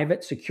a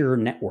private, secure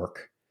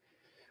network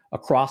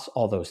across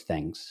all those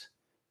things,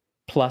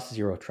 plus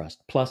zero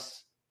trust,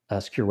 plus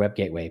a secure web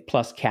gateway,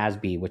 plus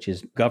CASB, which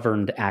is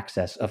governed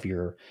access of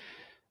your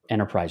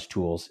enterprise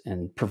tools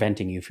and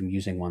preventing you from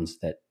using ones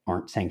that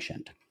aren't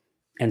sanctioned.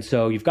 And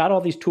so you've got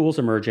all these tools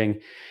emerging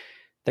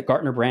that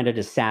Gartner branded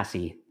as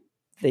SASE.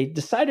 They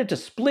decided to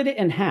split it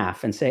in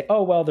half and say,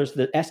 oh, well, there's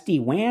the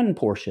SD-WAN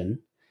portion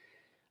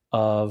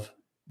of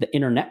the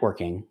inner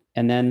networking,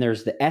 and then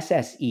there's the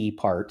SSE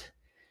part,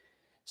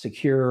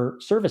 Secure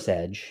Service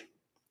Edge,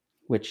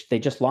 which they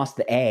just lost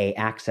the A,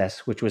 access,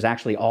 which was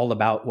actually all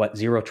about what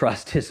zero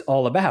trust is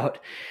all about.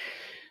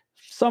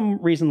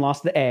 Some reason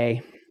lost the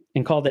A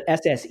and called it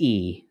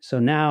SSE. So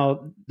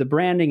now the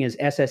branding is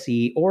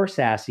SSE or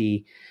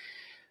SASE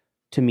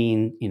to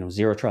mean,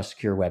 zero trust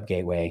secure web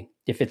gateway.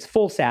 If it's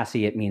full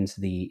SASE, it means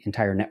the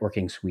entire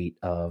networking suite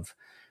of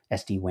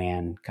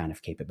SD-WAN kind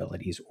of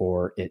capabilities,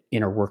 or it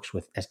interworks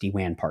with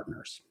SD-WAN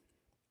partners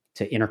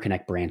to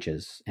interconnect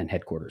branches and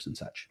headquarters and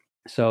such.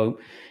 So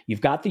you've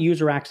got the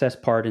user access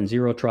part in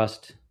zero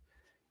trust,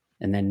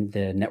 and then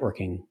the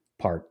networking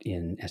part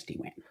in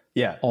SD-WAN.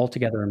 Yeah. All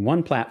together in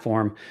one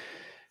platform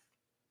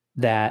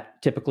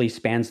that typically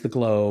spans the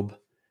globe.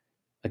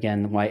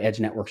 Again, why edge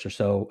networks are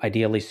so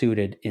ideally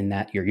suited in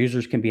that your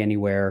users can be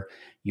anywhere,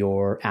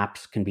 your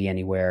apps can be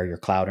anywhere, your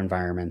cloud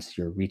environments,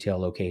 your retail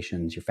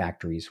locations, your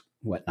factories,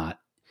 whatnot.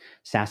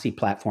 SASE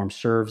platform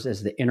serves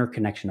as the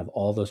interconnection of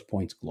all those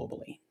points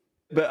globally.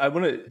 But I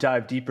want to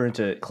dive deeper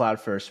into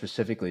Cloudflare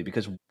specifically,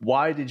 because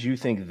why did you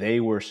think they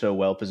were so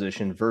well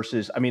positioned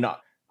versus,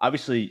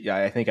 obviously,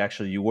 I think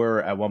actually you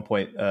were at one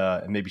point,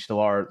 and maybe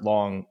still are,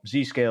 long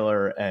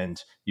Zscaler,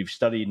 and you've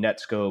studied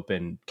Netscope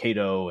and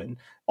Cato and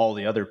all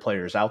the other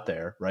players out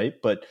there, right?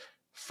 But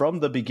from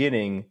the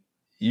beginning,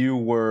 you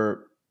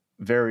were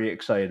very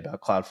excited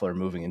about Cloudflare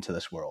moving into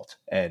this world.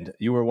 And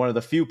you were one of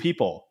the few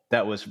people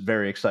that was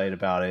very excited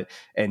about it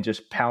and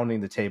just pounding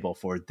the table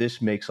for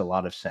this makes a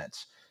lot of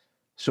sense.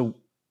 So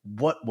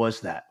what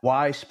was that?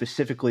 Why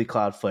specifically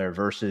Cloudflare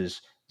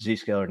versus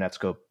Zscaler,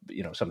 Netscope,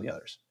 some of the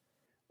others?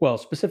 Well,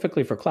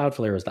 specifically for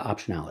Cloudflare is the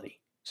optionality.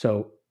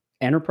 So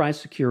enterprise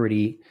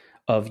security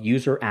of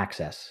user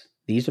access.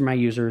 These are my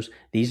users.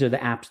 These are the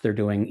apps they're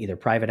doing, either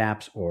private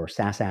apps or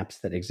SaaS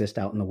apps that exist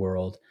out in the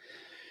world,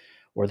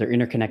 or they're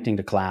interconnecting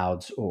to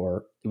clouds,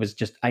 or it was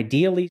just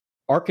ideally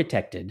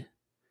architected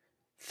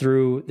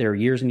through their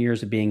years and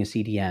years of being a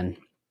CDN,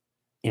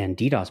 and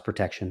DDoS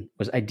protection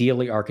was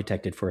ideally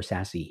architected for a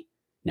SASE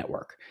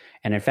network.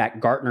 And in fact,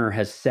 Gartner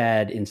has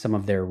said in some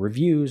of their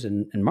reviews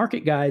and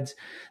market guides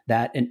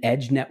that an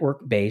edge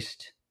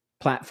network-based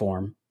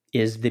platform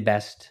is the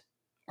best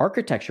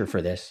architecture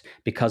for this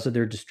because of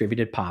their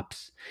distributed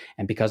POPs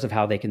and because of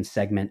how they can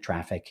segment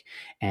traffic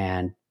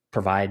and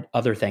provide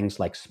other things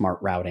like smart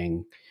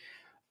routing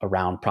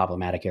around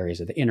problematic areas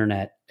of the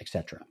internet,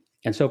 etc.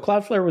 And so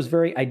Cloudflare was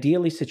very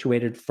ideally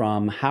situated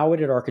from how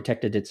it had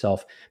architected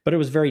itself, but it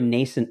was very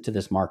nascent to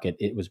this market.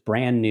 It was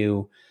brand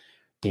new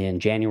in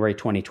January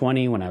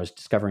 2020 when I was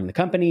discovering the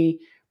company,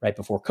 right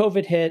before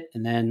COVID hit.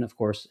 And then, of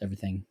course,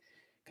 everything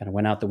kind of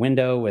went out the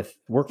window with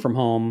work from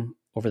home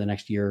over the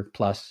next year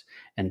plus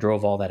and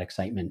drove all that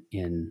excitement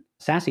in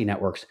SASE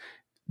networks.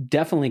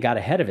 Definitely got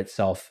ahead of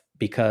itself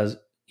because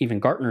even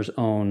Gartner's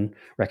own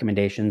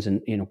recommendations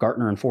and,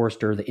 Gartner and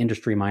Forrester, the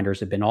industry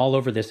minders, have been all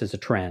over this as a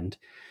trend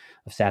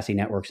of SASE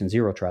networks and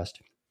zero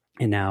trust.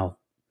 And now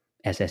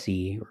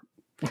SSE, or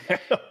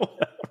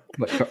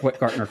what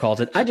Gartner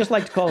calls it. I just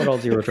like to call it all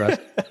zero trust.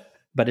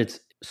 But it's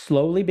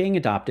slowly being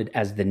adopted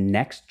as the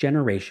next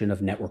generation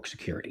of network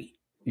security.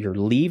 You're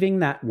leaving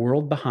that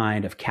world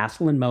behind of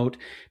castle and moat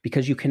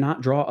because you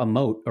cannot draw a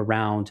moat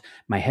around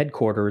my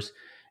headquarters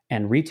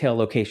and retail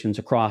locations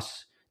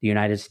across the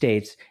United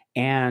States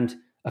and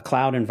a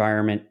cloud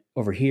environment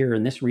over here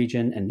in this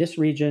region. And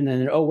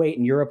then, oh, wait,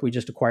 in Europe, we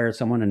just acquired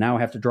someone and now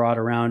have to draw it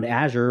around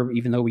Azure,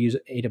 even though we use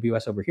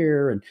AWS over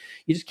here. And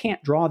you just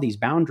can't draw these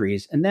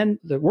boundaries. And then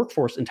the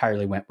workforce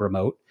entirely went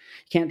remote.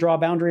 You can't draw a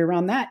boundary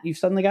around that. You've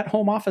suddenly got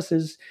home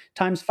offices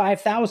times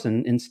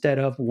 5,000 instead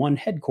of one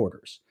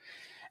headquarters.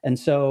 And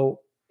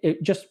so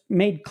it just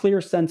made clear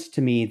sense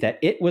to me that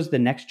it was the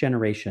next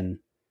generation,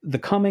 the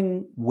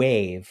coming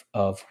wave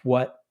of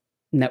what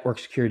network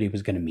security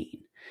was going to mean.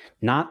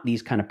 Not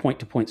these kind of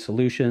point-to-point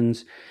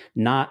solutions,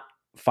 not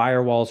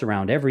firewalls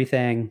around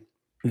everything,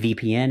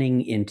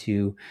 VPNing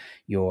into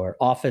your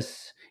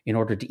office in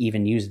order to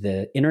even use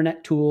the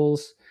internet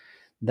tools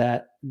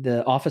that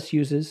the office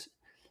uses.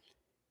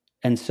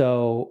 And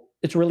so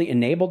it's really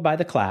enabled by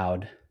the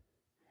cloud.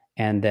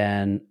 And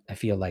then I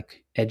feel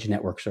like edge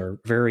networks are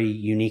very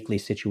uniquely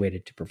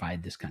situated to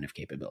provide this kind of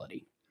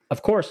capability.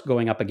 Of course,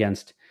 going up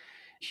against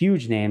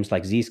huge names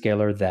like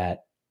Zscaler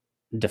that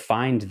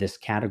defined this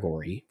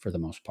category for the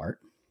most part,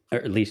 or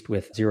at least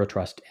with Zero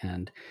Trust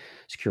and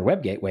Secure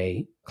Web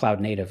Gateway cloud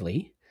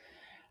natively.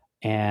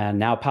 And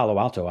now Palo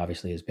Alto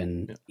obviously has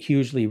been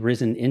hugely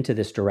risen into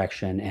this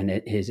direction, and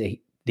it is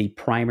the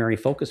primary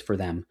focus for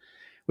them,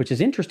 which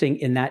is interesting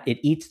in that it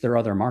eats their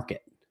other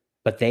market.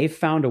 But they've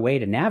found a way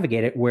to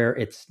navigate it where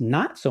it's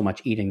not so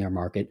much eating their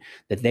market,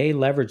 that they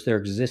leverage their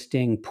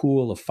existing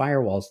pool of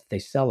firewalls that they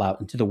sell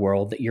out into the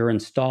world that you're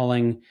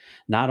installing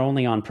not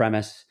only on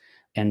premise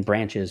and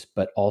branches,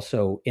 but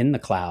also in the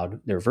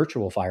cloud. They're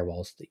virtual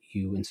firewalls that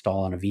you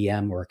install on a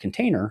VM or a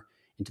container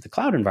into the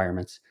cloud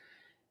environments.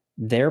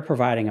 They're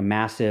providing a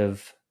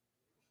massive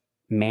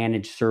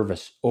managed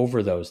service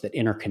over those that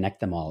interconnect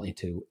them all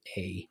into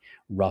a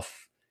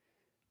rough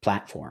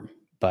platform.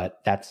 But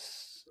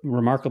that's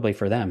remarkably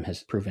for them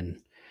has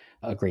proven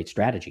a great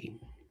strategy,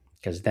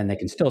 because then they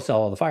can still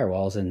sell all the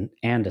firewalls and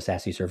a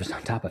SASE service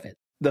on top of it.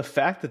 The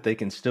fact that they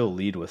can still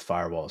lead with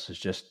firewalls is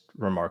just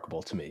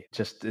remarkable to me.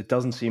 Just, it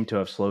doesn't seem to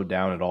have slowed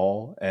down at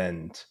all.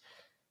 And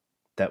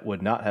that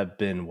would not have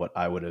been what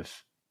I would have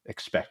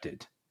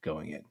expected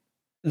going in.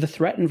 The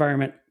threat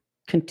environment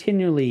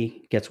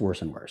continually gets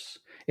worse and worse.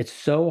 It's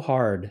so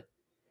hard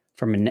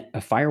from a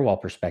firewall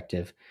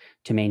perspective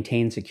to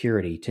maintain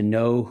security, to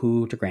know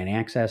who to grant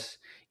access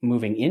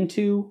moving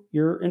into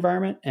your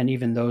environment, and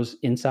even those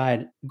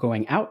inside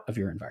going out of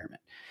your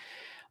environment.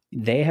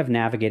 They have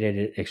navigated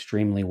it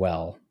extremely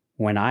well.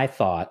 When I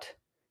thought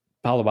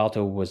Palo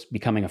Alto was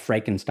becoming a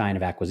Frankenstein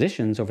of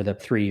acquisitions over the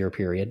 3-year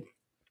period,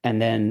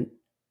 and then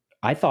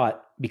I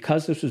thought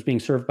because this was being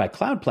served by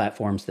cloud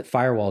platforms that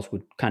firewalls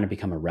would kind of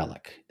become a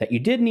relic, that you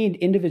did need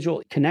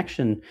individual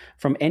connection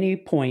from any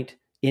point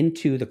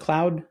into the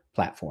cloud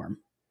platform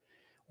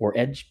or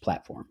edge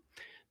platform.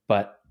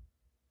 But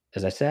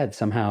as I said,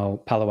 somehow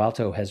Palo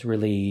Alto has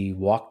really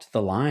walked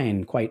the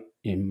line quite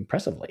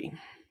impressively.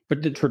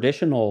 But the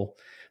traditional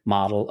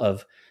model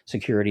of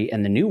security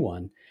and the new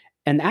one,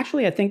 and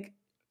actually I think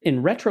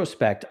in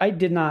retrospect, I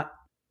did not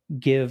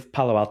give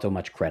Palo Alto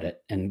much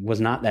credit and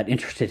was not that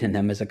interested in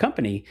them as a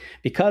company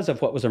because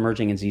of what was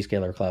emerging in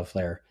Zscaler,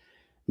 Cloudflare,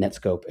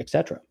 Netscope,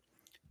 etc.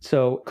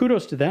 So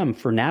kudos to them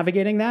for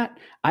navigating that.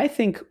 I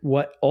think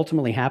what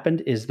ultimately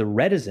happened is the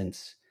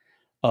reticence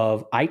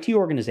of IT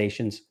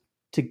organizations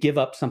to give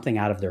up something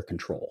out of their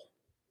control.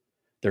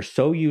 They're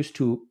so used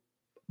to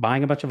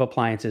buying a bunch of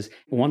appliances.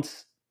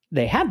 Once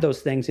they had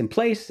those things in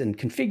place and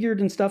configured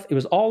and stuff, it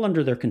was all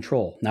under their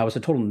control. Now it's a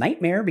total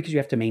nightmare because you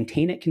have to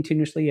maintain it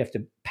continuously. You have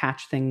to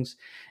patch things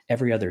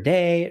every other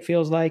day, it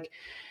feels like.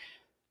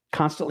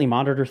 Constantly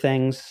monitor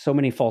things, so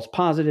many false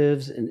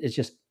positives. And it's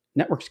just,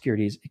 network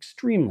security is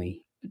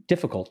extremely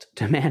difficult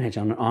to manage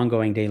on an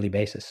ongoing daily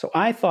basis. So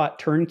I thought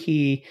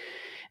turnkey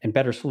and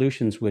better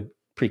solutions would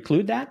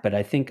preclude that. But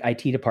I think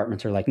IT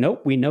departments are like,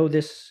 nope, we know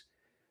this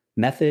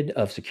method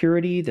of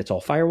security that's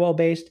all firewall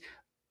based.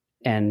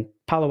 And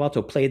Palo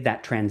Alto played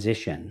that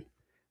transition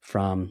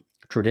from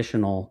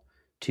traditional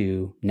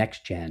to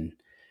next gen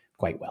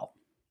quite well.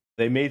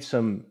 They made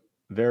some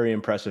very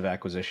impressive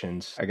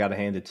acquisitions. I got to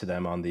hand it to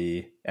them on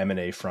the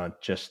M&A front.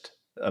 Just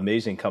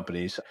amazing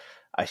companies.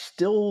 I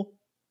still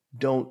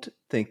don't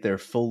think they're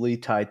fully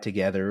tied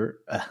together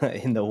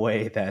in the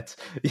way that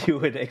you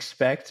would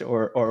expect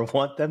or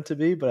want them to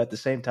be. But at the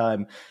same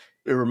time,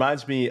 it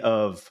reminds me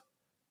of,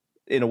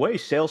 in a way,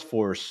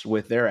 Salesforce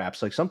with their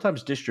apps. Like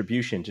sometimes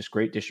distribution, just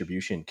great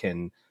distribution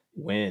can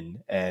win.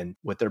 And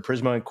with their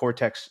Prisma and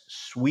Cortex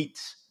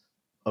suites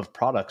of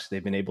products,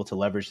 they've been able to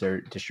leverage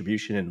their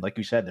distribution. And like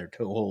you said, they're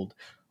toehold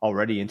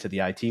already into the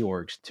IT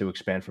orgs to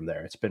expand from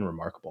there. It's been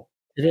remarkable.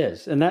 It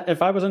is. And that,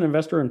 if I was an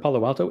investor in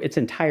Palo Alto, it's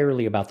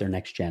entirely about their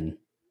next gen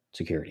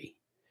security,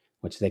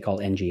 which they call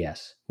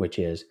NGS, which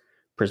is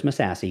Prisma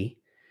SASE,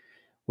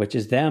 which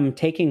is them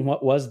taking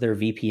what was their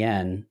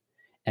VPN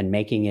and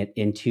making it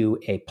into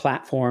a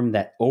platform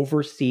that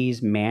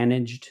oversees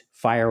managed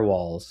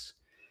firewalls.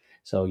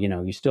 So,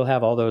 you still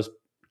have all those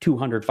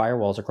 200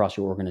 firewalls across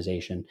your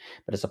organization,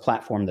 but it's a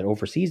platform that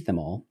oversees them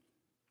all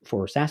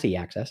for SASE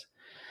access.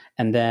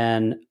 And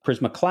then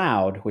Prisma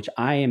Cloud, which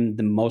I am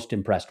the most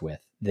impressed with.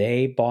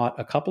 They bought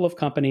a couple of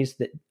companies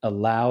that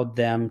allowed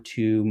them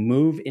to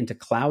move into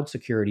cloud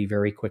security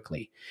very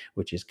quickly,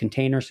 which is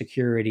container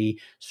security,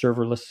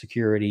 serverless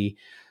security,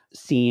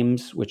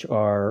 SIEMs, which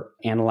are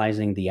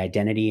analyzing the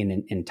identity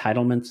and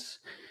entitlements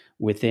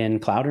within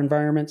cloud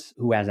environments,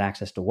 who has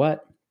access to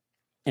what.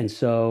 And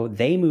so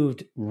they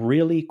moved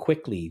really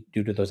quickly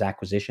due to those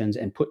acquisitions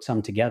and put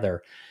some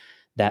together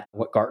that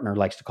what Gartner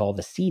likes to call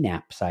the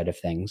CNAPP side of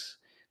things,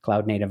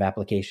 Cloud Native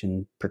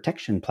Application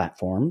Protection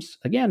Platforms.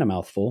 Again, a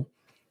mouthful.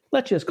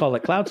 Let's just call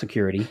it cloud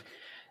security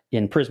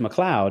in Prisma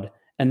Cloud.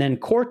 And then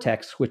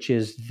Cortex, which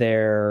is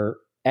their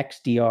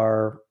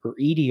XDR or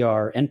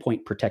EDR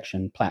endpoint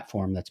protection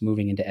platform that's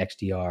moving into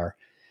XDR,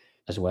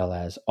 as well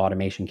as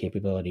automation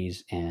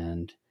capabilities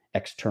and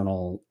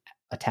external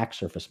attack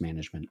surface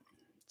management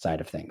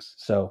side of things.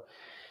 So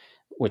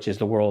which is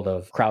the world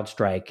of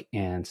CrowdStrike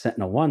and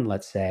SentinelOne,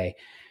 let's say.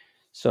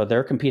 So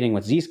they're competing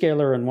with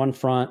Zscaler in one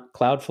front,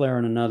 Cloudflare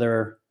in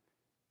another,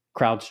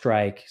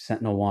 CrowdStrike,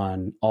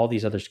 SentinelOne, all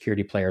these other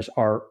security players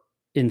are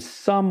in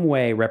some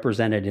way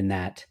represented in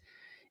that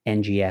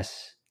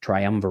NGS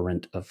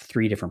triumvirate of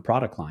three different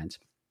product lines.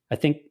 I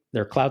think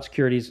their cloud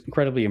security is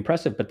incredibly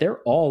impressive, but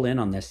they're all in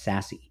on this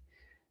SASE.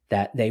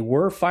 That they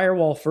were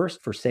firewall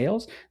first for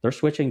sales. They're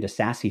switching to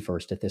SASE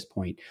first at this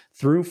point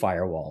through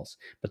firewalls,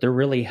 but they're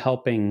really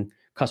helping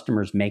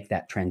customers make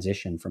that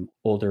transition from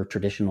older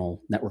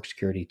traditional network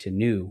security to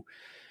new.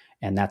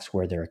 And that's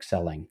where they're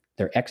excelling.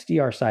 Their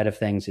XDR side of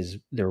things is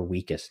their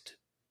weakest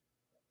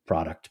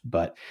product,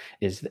 but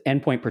is the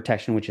endpoint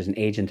protection, which is an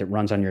agent that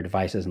runs on your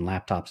devices and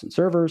laptops and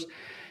servers,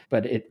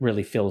 but it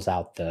really fills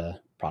out the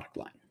product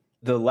line.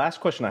 The last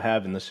question I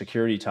have in the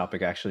security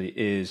topic actually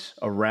is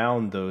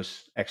around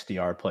those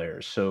XDR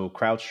players. So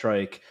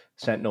CrowdStrike,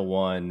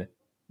 SentinelOne,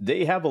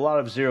 they have a lot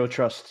of zero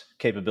trust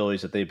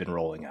capabilities that they've been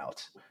rolling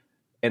out.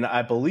 And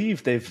I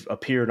believe they've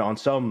appeared on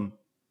some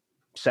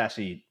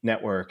SASE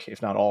network,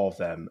 if not all of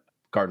them,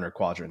 Gartner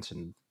quadrants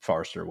and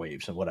Forrester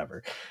waves and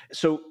whatever.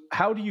 So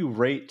how do you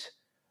rate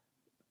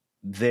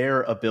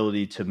their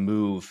ability to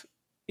move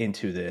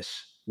into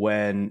this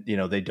when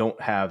they don't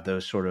have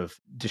those sort of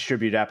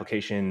distributed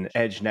application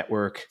edge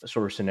network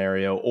sort of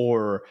scenario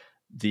or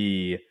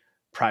the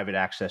private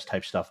access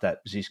type stuff that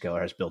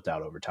Zscaler has built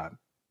out over time?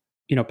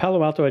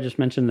 Palo Alto, I just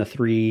mentioned the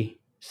three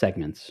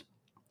segments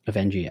of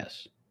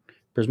NGS: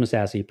 Prisma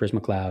SASE,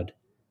 Prisma Cloud,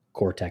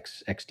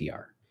 Cortex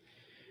XDR.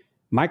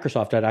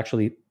 Microsoft, I'd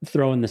actually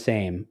throw in the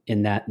same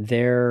in that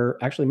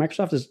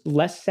Microsoft is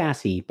less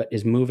SASE, but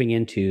is moving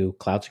into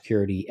cloud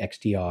security,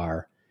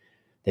 XDR.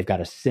 They've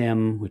got a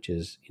SIM, which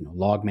is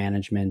log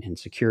management and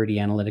security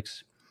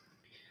analytics,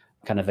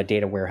 kind of a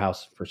data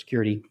warehouse for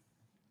security.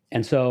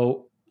 And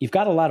so you've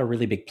got a lot of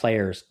really big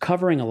players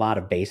covering a lot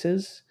of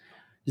bases.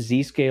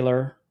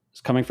 Zscaler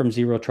is coming from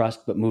zero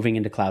trust, but moving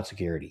into cloud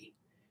security.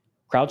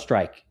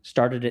 CrowdStrike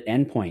started at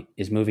endpoint,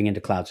 is moving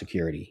into cloud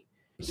security.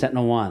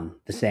 SentinelOne,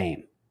 the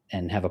same,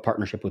 and have a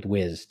partnership with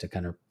Wiz to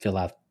kind of fill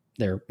out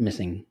their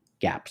missing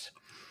gaps.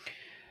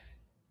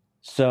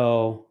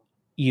 So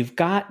you've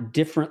got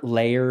different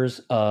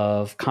layers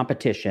of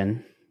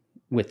competition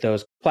with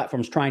those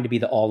platforms trying to be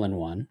the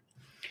all-in-one.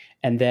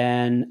 And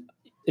then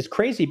it's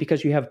crazy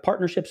because you have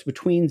partnerships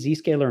between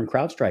Zscaler and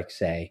CrowdStrike,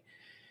 say,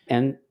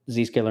 and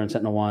Zscaler and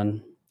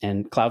SentinelOne,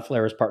 and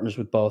Cloudflare is partners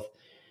with both,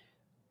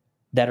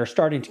 that are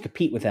starting to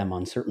compete with them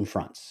on certain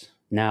fronts.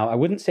 Now, I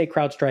wouldn't say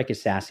CrowdStrike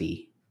is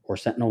SASE or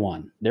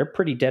SentinelOne. They're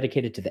pretty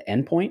dedicated to the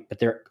endpoint, but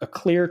they're a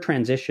clear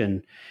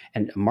transition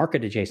and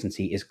market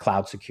adjacency is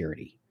cloud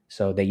security.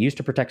 So they used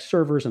to protect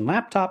servers and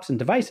laptops and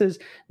devices.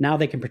 Now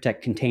they can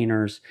protect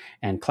containers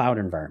and cloud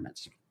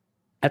environments.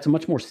 That's a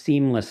much more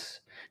seamless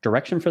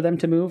direction for them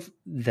to move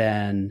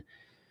than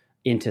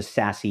into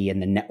SASE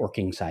and the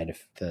networking side of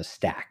the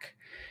stack.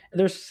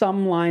 There's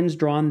some lines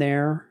drawn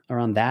there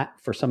around that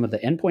for some of the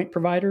endpoint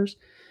providers,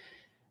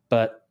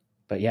 but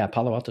yeah,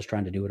 Palo Alto's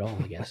trying to do it all,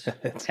 I guess,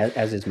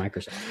 as is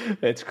Microsoft.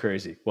 It's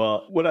crazy.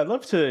 Well, what I'd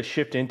love to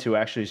shift into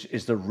actually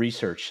is the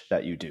research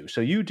that you do.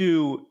 So you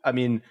do,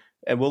 and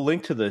we'll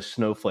link to the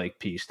Snowflake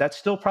piece. That's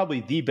still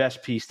probably the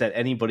best piece that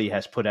anybody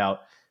has put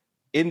out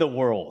in the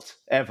world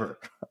ever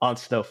on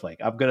Snowflake.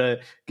 I'm going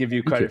to give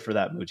you credit for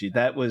that, Muji.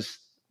 That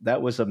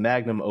was a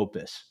magnum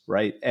opus,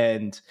 right?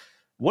 And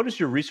what does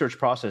your research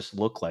process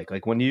look like?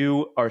 Like when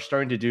you are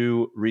starting to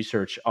do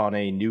research on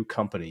a new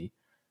company,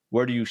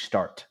 where do you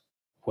start?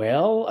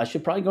 Well, I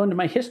should probably go into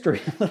my history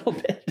a little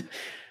bit.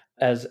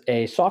 As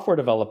a software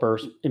developer,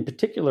 in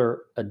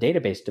particular, a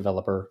database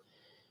developer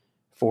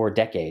for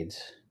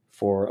decades,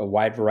 for a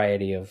wide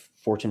variety of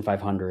Fortune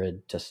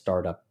 500 to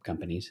startup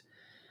companies,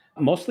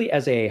 mostly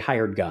as a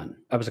hired gun.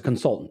 I was a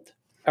consultant.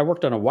 I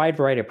worked on a wide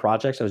variety of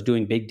projects. I was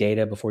doing big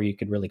data before you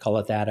could really call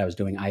it that. I was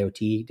doing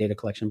IoT data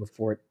collection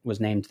before it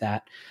was named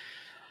that.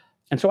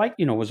 And so I,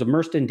 was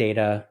immersed in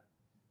data,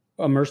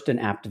 immersed in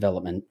app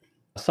development,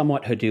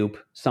 somewhat Hadoop,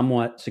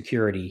 somewhat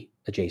security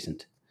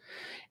adjacent.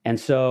 And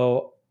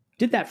so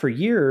did that for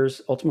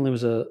years, ultimately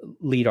was a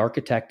lead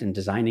architect in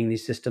designing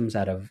these systems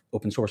out of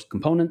open source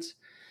components.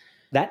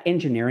 That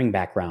engineering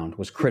background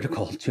was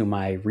critical to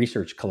my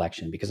research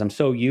collection because I'm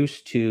so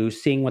used to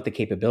seeing what the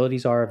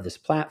capabilities are of this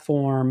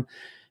platform,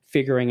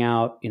 figuring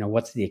out,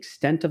 what's the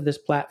extent of this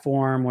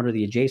platform, what are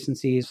the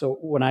adjacencies. So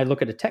when I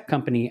look at a tech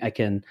company, I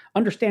can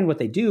understand what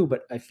they do,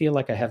 but I feel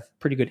like I have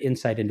pretty good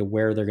insight into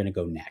where they're going to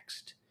go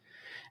next.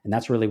 And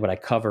that's really what I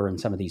cover in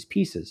some of these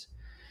pieces.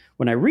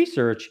 When I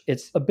research,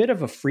 it's a bit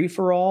of a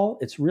free-for-all.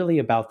 It's really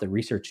about the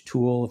research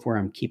tool of where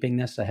I'm keeping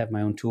this. I have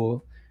my own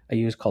tool I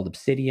use called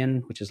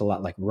Obsidian, which is a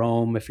lot like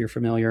Roam, if you're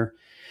familiar.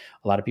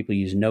 A lot of people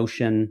use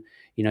Notion.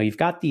 You've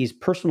got these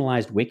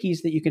personalized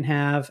wikis that you can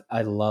have.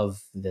 I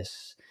love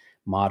this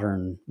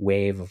modern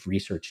wave of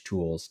research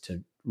tools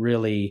to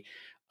really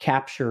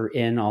capture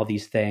in all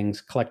these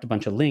things, collect a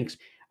bunch of links.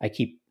 I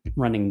keep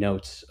running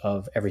notes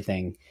of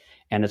everything.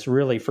 And it's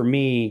really, for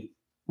me,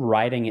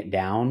 writing it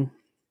down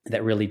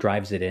that really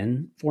drives it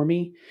in for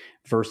me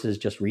versus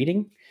just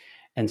reading.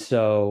 And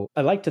so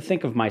I like to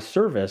think of my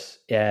service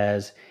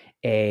as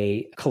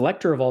a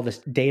collector of all this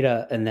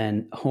data and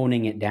then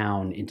honing it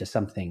down into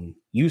something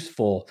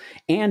useful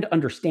and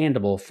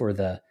understandable for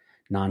the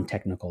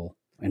non-technical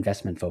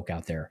investment folk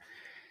out there.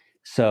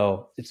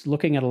 So it's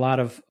looking at a lot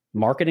of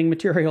marketing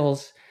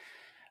materials,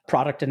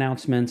 product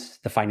announcements,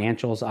 the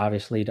financials,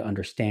 obviously, to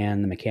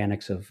understand the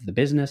mechanics of the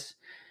business,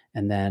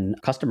 and then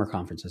customer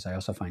conferences I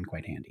also find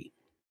quite handy.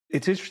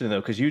 It's interesting,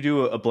 though, because you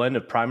do a blend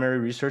of primary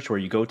research where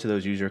you go to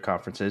those user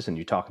conferences and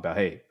you talk about,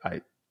 hey,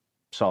 I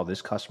saw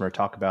this customer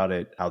talk about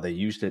it, how they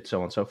used it, so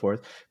on and so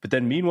forth. But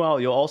then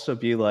meanwhile, you'll also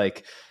be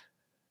like,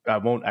 I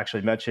won't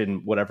actually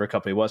mention whatever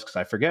company it was because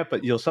I forget,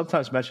 but you'll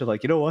sometimes mention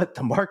like, you know what,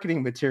 the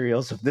marketing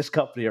materials of this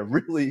company are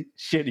really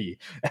shitty.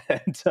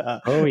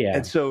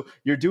 And so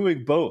you're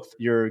doing both.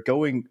 You're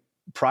going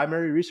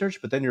primary research,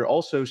 but then you're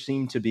also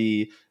seem to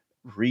be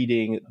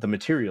reading the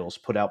materials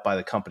put out by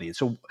the company. And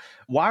so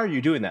why are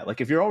you doing that?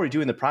 Like if you're already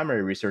doing the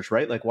primary research,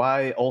 right? Like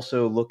why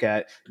also look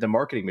at the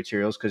marketing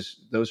materials?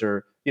 Because those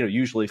are,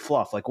 usually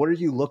fluff. Like what are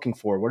you looking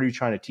for? What are you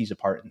trying to tease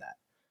apart in that?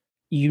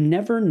 You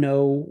never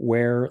know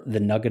where the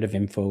nugget of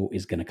info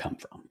is going to come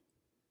from.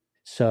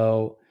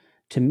 So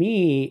to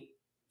me,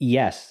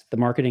 yes, the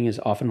marketing is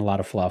often a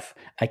lot of fluff.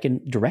 I can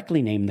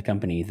directly name the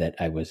company that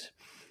I was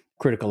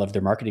critical of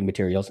their marketing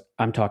materials.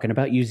 I'm talking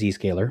about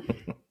Zscaler.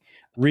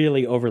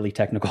 Really overly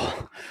technical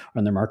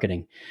on their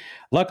marketing.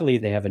 Luckily,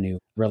 they have a new,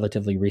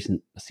 relatively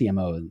recent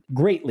CMO and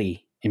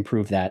greatly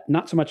improved that.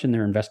 Not so much in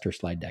their investor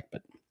slide deck,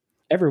 but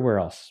everywhere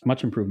else,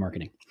 much improved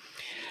marketing.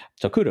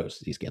 So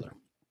kudos, Zscaler.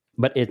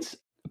 But it's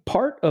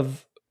part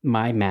of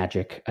my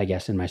magic, I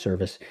guess, in my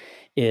service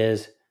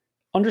is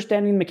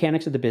understanding the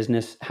mechanics of the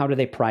business. How do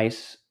they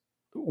price?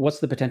 What's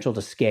the potential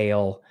to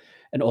scale?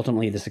 And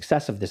ultimately the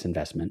success of this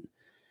investment.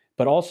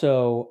 But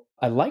also,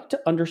 I like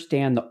to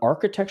understand the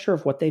architecture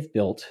of what they've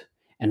built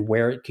and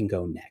where it can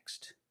go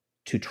next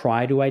to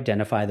try to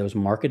identify those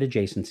market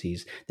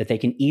adjacencies that they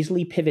can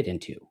easily pivot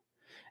into.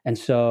 And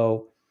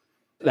so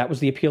that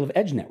was the appeal of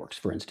edge networks,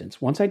 for instance.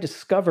 Once I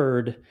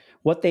discovered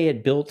what they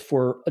had built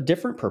for a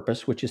different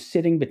purpose, which is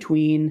sitting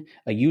between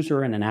a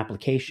user and an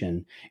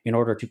application in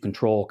order to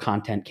control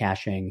content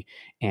caching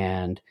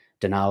and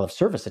denial of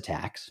service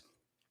attacks,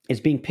 is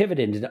being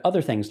pivoted into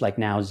other things like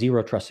now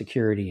zero trust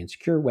security and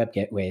secure web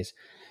gateways,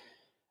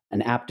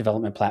 an app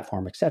development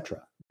platform,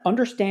 etc.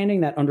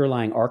 Understanding that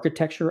underlying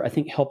architecture, I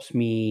think, helps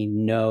me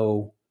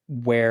know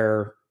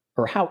where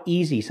or how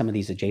easy some of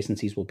these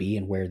adjacencies will be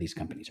and where these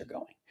companies are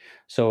going.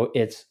 So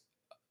it's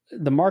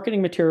the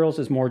marketing materials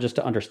is more just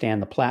to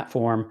understand the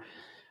platform.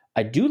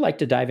 I do like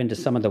to dive into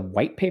some of the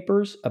white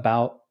papers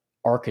about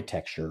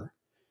architecture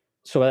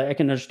so I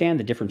can understand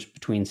the difference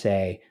between,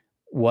 say,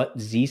 what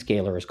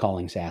Zscaler is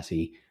calling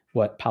SASE,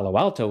 what Palo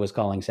Alto is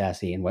calling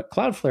SASE, and what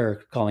Cloudflare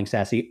is calling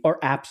SASE are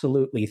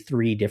absolutely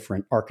three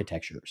different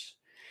architectures.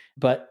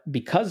 But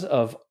because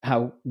of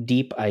how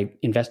deep I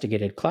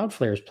investigated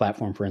Cloudflare's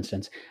platform, for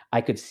instance,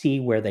 I could see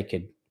where they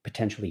could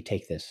potentially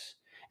take this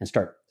and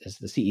start, as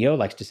the CEO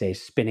likes to say,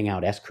 spinning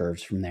out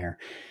S-curves from there.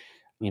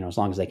 As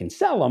long as they can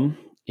sell them,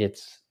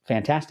 it's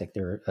fantastic.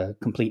 They're a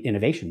complete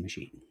innovation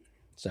machine.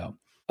 So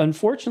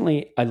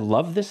unfortunately, I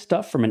love this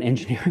stuff from an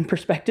engineering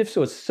perspective.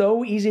 So it's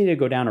so easy to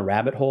go down a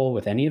rabbit hole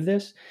with any of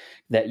this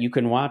that you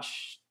can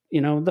watch,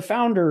 the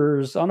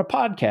founders on a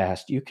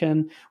podcast. You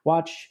can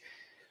watch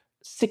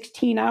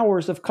 16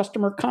 hours of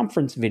customer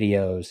conference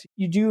videos.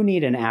 You do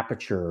need an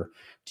aperture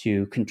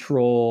to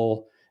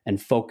control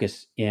and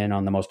focus in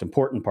on the most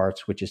important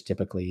parts, which is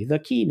typically the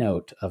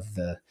keynote of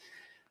the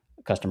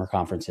customer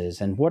conferences.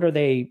 And what are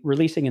they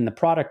releasing in the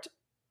product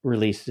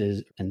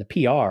releases and the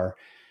PR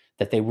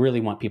that they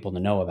really want people to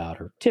know about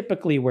are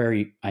typically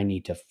where I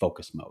need to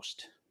focus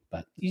most.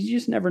 But you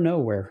just never know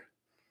where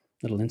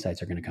little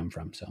insights are going to come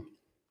from. So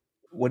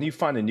when you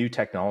find a new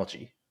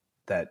technology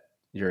that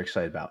you're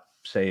excited about,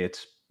 say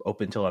it's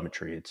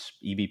OpenTelemetry, it's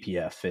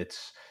eBPF,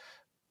 it's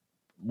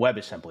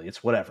WebAssembly,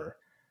 it's whatever.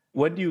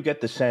 When do you get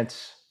the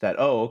sense that,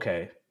 oh,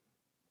 okay,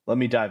 let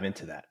me dive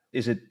into that?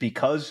 Is it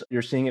because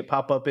you're seeing it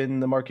pop up in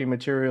the marketing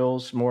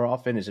materials more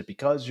often? Is it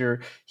because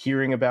you're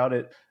hearing about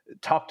it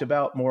talked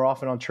about more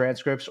often on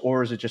transcripts?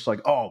 Or is it just like,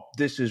 oh,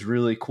 this is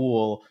really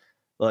cool,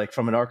 like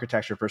from an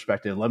architecture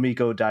perspective, let me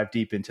go dive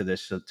deep into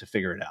this to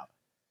figure it out?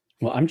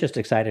 Well, I'm just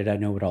excited I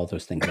know what all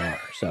those things are.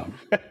 So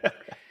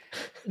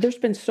there's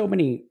been so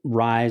many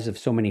rise of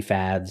so many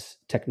fads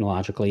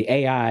technologically.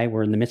 AI,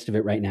 we're in the midst of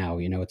it right now.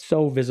 It's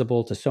so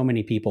visible to so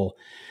many people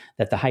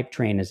that the hype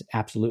train is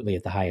absolutely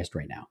at the highest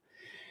right now.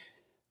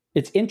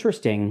 It's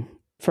interesting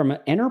from an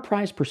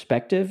enterprise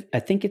perspective. I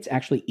think it's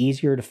actually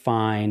easier to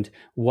find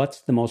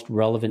what's the most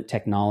relevant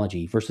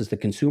technology versus the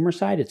consumer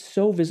side. It's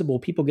so visible.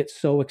 People get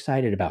so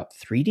excited about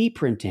 3D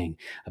printing,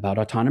 about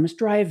autonomous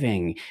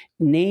driving.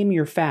 Name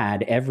your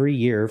fad every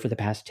year for the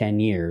past 10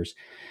 years.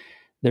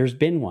 There's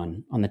been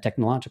one on the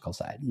technological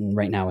side. And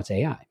right now it's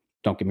AI.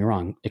 Don't get me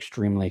wrong,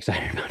 extremely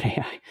excited about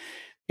AI.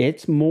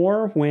 It's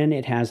more when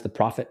it has the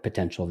profit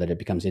potential that it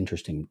becomes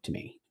interesting to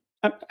me.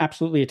 I'm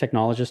absolutely a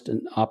technologist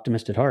and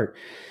optimist at heart,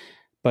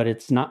 but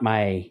it's not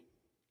my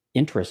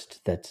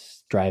interest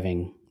that's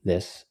driving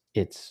this.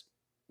 It's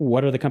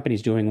what are the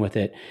companies doing with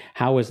it?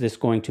 How is this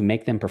going to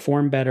make them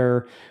perform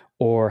better?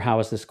 Or how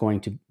is this going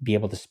to be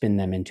able to spin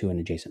them into an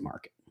adjacent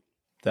market?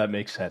 That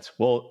makes sense.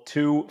 Well,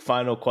 two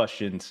final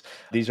questions.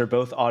 These are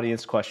both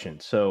audience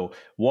questions. So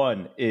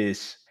one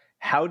is,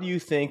 how do you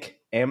think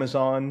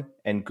Amazon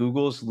and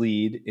Google's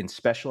lead in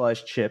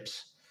specialized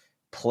chips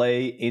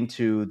play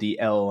into the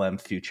LLM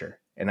future?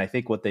 And I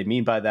think what they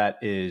mean by that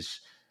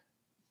is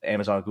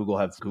Amazon and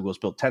Google's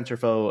built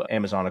TensorFlow,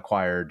 Amazon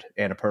acquired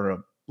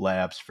Annapurna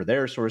Labs for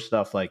their sort of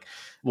stuff. Like,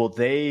 will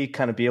they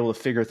kind of be able to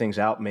figure things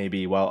out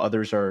maybe while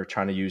others are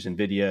trying to use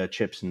NVIDIA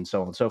chips and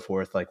so on and so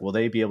forth? Like, will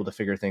they be able to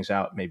figure things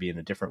out maybe in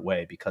a different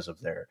way because of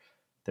their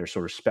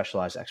sort of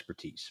specialized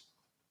expertise?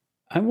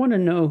 I want to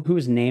know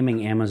who's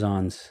naming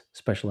Amazon's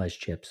specialized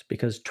chips,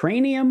 because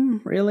Trainium,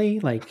 really?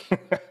 Like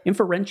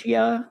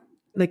Inferentia,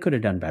 they could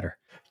have done better.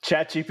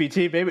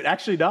 ChatGPT, maybe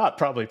actually not,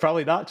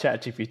 probably not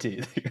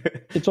ChatGPT.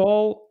 It's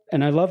all,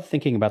 and I love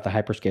thinking about the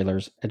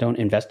hyperscalers. I don't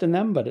invest in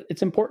them, but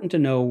it's important to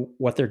know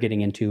what they're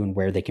getting into and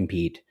where they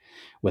compete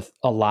with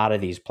a lot of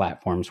these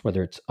platforms,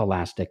 whether it's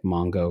Elastic,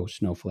 Mongo,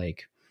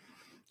 Snowflake,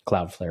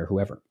 Cloudflare,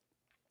 whoever.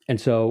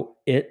 And so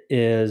it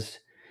is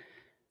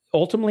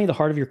ultimately the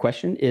heart of your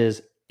question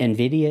is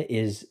NVIDIA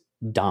is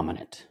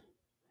dominant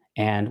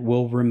and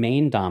will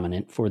remain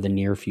dominant for the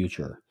near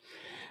future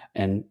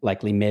and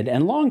likely mid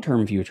and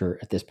long-term future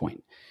at this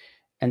point.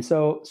 And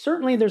so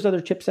certainly there's other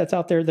chipsets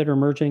out there that are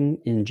emerging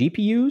in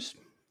GPUs,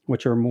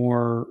 which are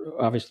more,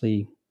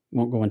 obviously,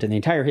 won't go into the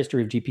entire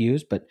history of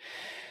GPUs, but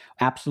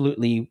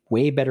absolutely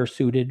way better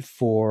suited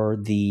for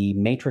the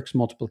matrix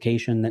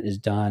multiplication that is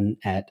done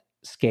at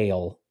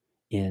scale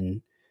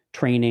in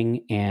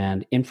training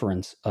and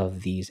inference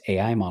of these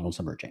AI models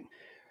emerging.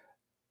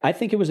 I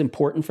think it was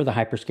important for the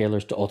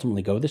hyperscalers to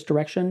ultimately go this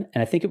direction.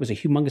 And I think it was a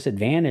humongous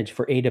advantage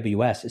for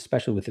AWS,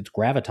 especially with its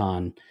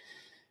Graviton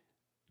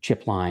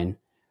chip line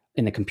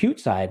in the compute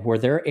side, where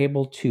they're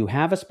able to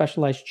have a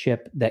specialized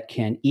chip that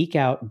can eke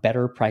out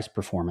better price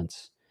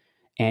performance.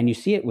 And you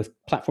see it with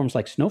platforms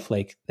like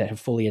Snowflake that have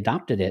fully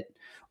adopted it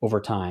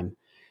over time,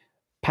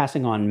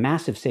 passing on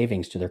massive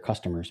savings to their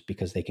customers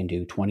because they can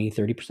do 20,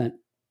 30%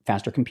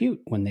 faster compute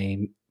when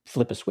they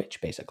flip a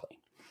switch, basically.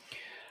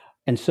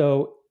 And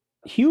so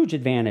huge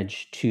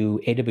advantage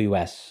to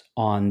AWS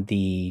on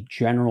the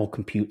general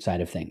compute side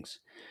of things.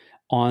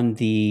 On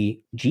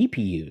the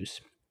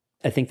GPUs,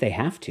 I think they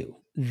have to.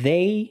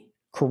 They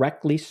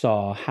correctly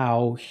saw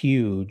how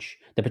huge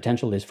the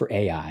potential is for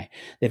AI.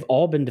 They've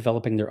all been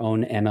developing their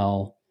own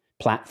ML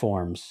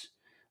platforms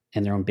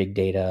and their own big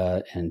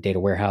data and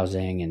data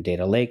warehousing and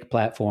data lake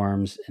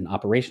platforms and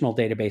operational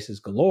databases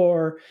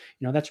galore.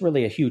 That's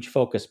really a huge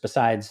focus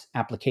besides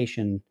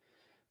application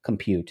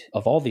compute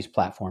of all these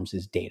platforms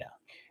is data.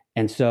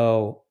 And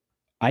so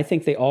I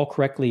think they all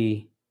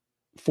correctly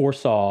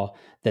foresaw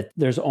that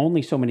there's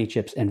only so many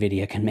chips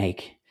NVIDIA can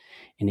make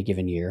in a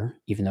given year,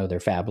 even though they're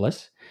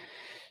fabulous,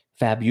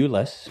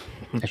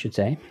 I should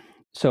say.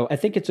 So I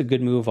think it's a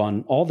good move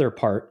on all their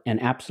part and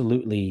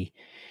absolutely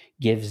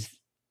gives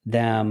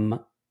them,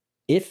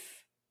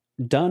 if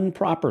done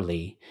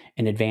properly,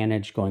 an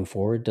advantage going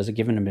forward. Does it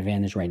give them an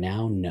advantage right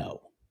now?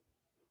 No,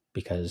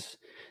 because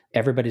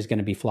everybody's going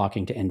to be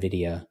flocking to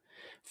NVIDIA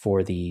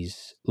for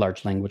these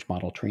large language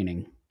model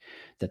training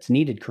that's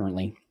needed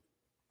currently,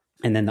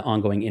 and then the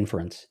ongoing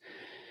inference.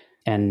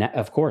 And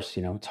of course,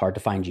 it's hard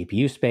to find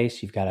GPU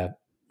space. You've got to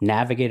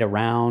navigate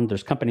around.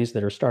 There's companies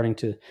that are starting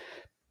to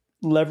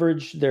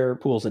leverage their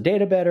pools of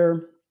data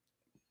better,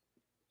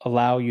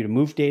 allow you to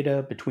move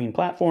data between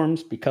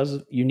platforms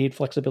because you need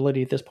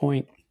flexibility at this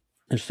point.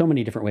 There's so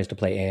many different ways to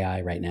play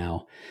AI right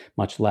now,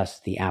 much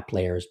less the app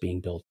layers being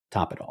built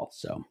top it all.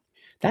 So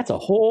that's a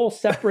whole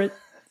separate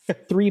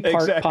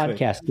 3-part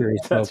podcast series,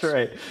 folks. That's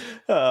right.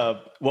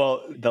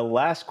 Well, the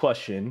last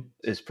question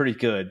is pretty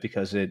good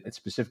because it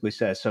specifically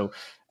says, so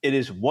it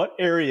is, what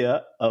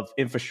area of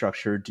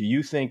infrastructure do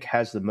you think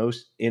has the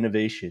most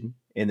innovation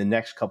in the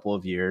next couple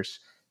of years?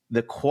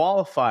 The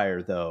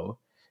qualifier, though,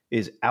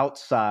 is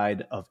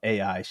outside of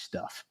AI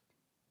stuff.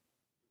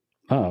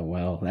 Oh,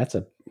 well, that's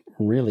a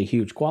really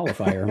huge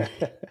qualifier.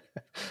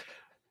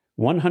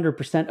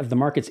 100% of the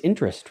market's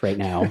interest right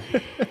now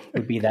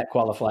would be that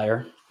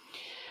qualifier.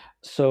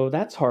 So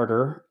that's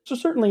harder. So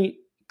certainly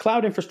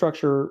cloud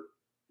infrastructure,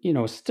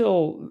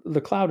 still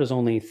the cloud is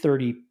only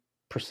 30%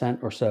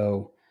 or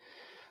so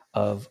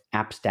of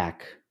app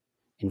stack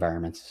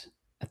environments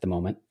at the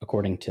moment,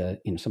 according to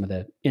some of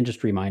the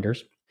industry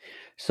minders.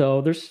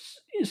 So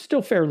there's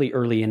still fairly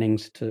early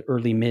innings to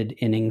early mid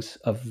innings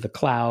of the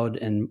cloud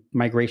and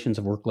migrations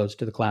of workloads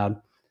to the cloud.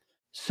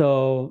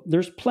 So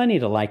there's plenty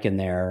to like in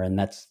there. And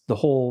that's the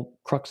whole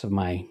crux of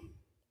my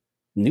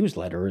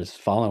newsletter, is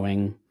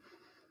following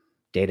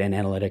data and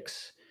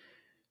analytics,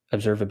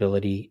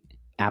 observability,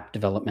 app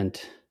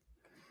development,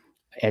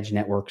 edge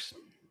networks,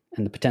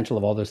 and the potential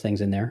of all those things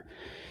in there.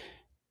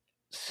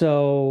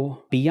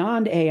 So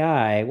beyond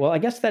AI, well, I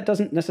guess that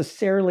doesn't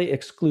necessarily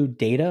exclude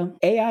data.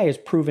 AI is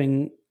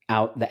proving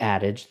out the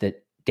adage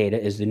that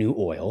data is the new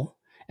oil.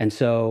 And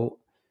so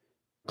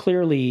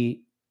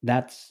clearly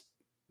that's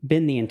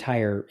been the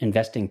entire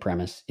investing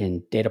premise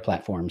in data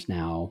platforms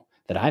now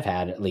that I've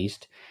had, at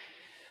least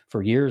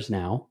for years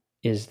now,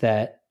 is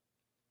that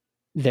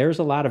there's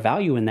a lot of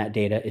value in that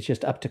data. It's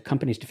just up to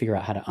companies to figure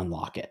out how to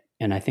unlock it.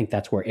 And I think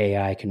that's where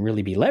AI can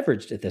really be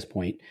leveraged at this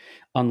point,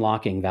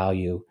 unlocking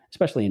value,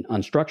 especially in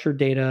unstructured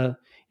data.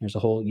 There's a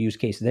whole use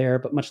case there,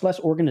 but much less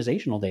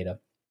organizational data.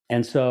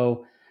 And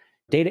so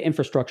data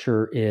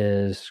infrastructure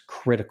is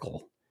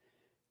critical.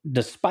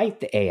 Despite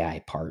the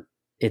AI part,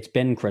 it's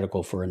been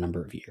critical for a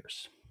number of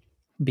years.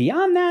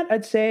 Beyond that,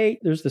 I'd say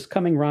there's this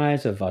coming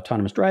rise of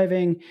autonomous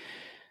driving,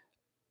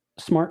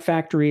 smart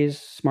factories,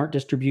 smart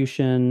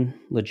distribution,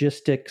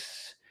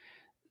 logistics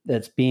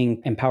that's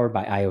being empowered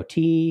by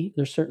IoT.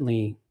 There's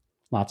certainly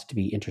lots to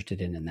be interested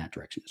in that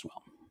direction as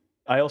well.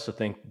 I also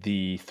think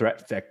the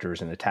threat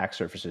vectors and attack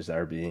surfaces that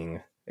are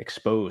being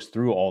exposed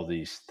through all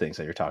these things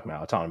that you're talking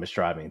about, autonomous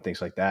driving and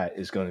things like that,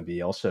 is going to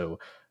be also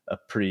a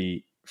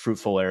pretty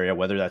fruitful area,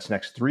 whether that's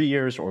next 3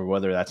 years or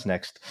whether that's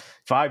next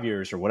 5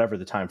 years or whatever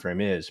the time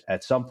frame is.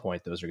 At some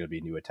point, those are going to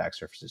be new attack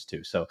surfaces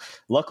too. So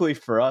luckily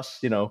for us,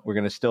 we're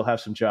going to still have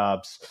some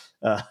jobs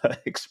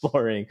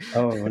exploring.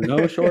 Oh,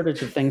 no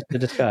shortage of things to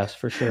discuss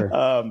for sure.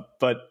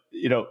 But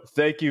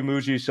thank you,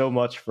 Muji, so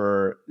much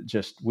for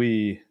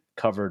we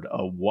covered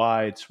a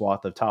wide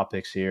swath of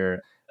topics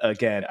here.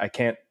 Again, I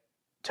can't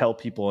tell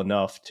people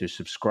enough to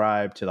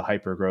subscribe to the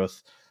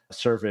Hhhypergrowth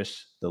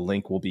service. The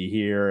link will be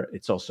here.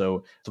 It's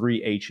also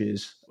 3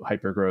 H's,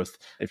 Hhhypergrowth,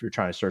 if you're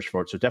trying to search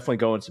for it. So definitely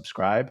go and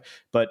subscribe.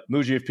 But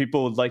Muji, if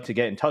people would like to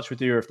get in touch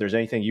with you, or if there's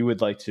anything you would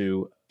like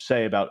to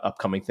say about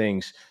upcoming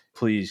things,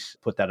 please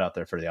put that out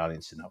there for the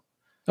audience to know.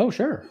 Oh,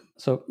 sure.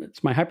 So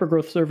it's my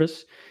Hhhypergrowth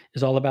service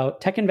is all about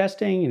tech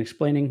investing and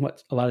explaining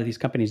what a lot of these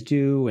companies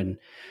do and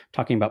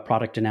talking about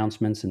product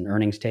announcements and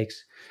earnings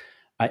takes.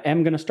 I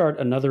am going to start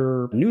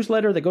another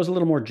newsletter that goes a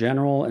little more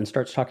general and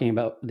starts talking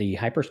about the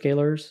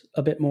hyperscalers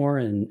a bit more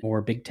and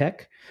more big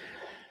tech.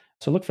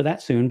 So look for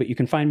that soon, but you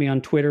can find me on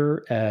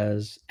Twitter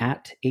as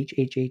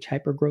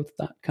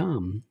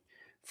 @hhhypergrowth.com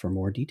for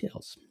more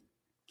details.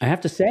 I have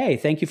to say,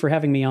 thank you for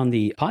having me on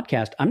the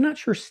podcast. I'm not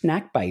sure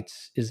Snack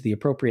Bites is the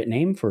appropriate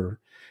name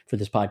for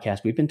this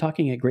podcast. We've been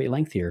talking at great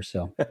length here,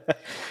 so but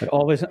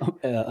always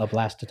a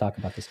blast to talk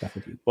about this stuff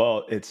with you.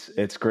 Well,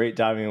 it's great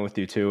diving in with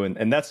you too,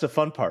 and that's the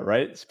fun part,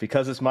 right? It's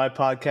because it's my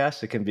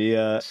podcast. It can be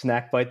a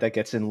snack bite that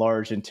gets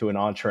enlarged into an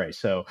entree.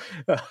 So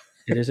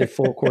it is a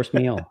full course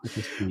meal at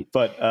this point.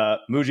 But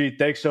Muji,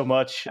 thanks so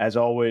much. As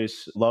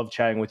always, love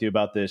chatting with you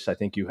about this. I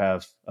think you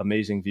have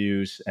amazing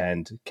views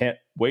and can't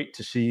wait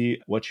to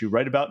see what you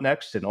write about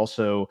next and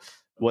also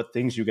what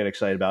things you get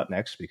excited about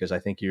next, because I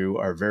think you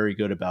are very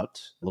good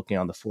about looking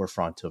on the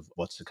forefront of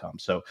what's to come.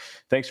 So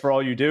thanks for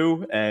all you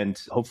do.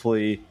 And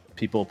hopefully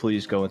people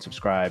please go and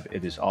subscribe.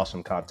 It is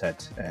awesome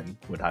content and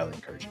would highly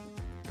encourage it.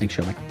 Thanks,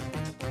 Shomik.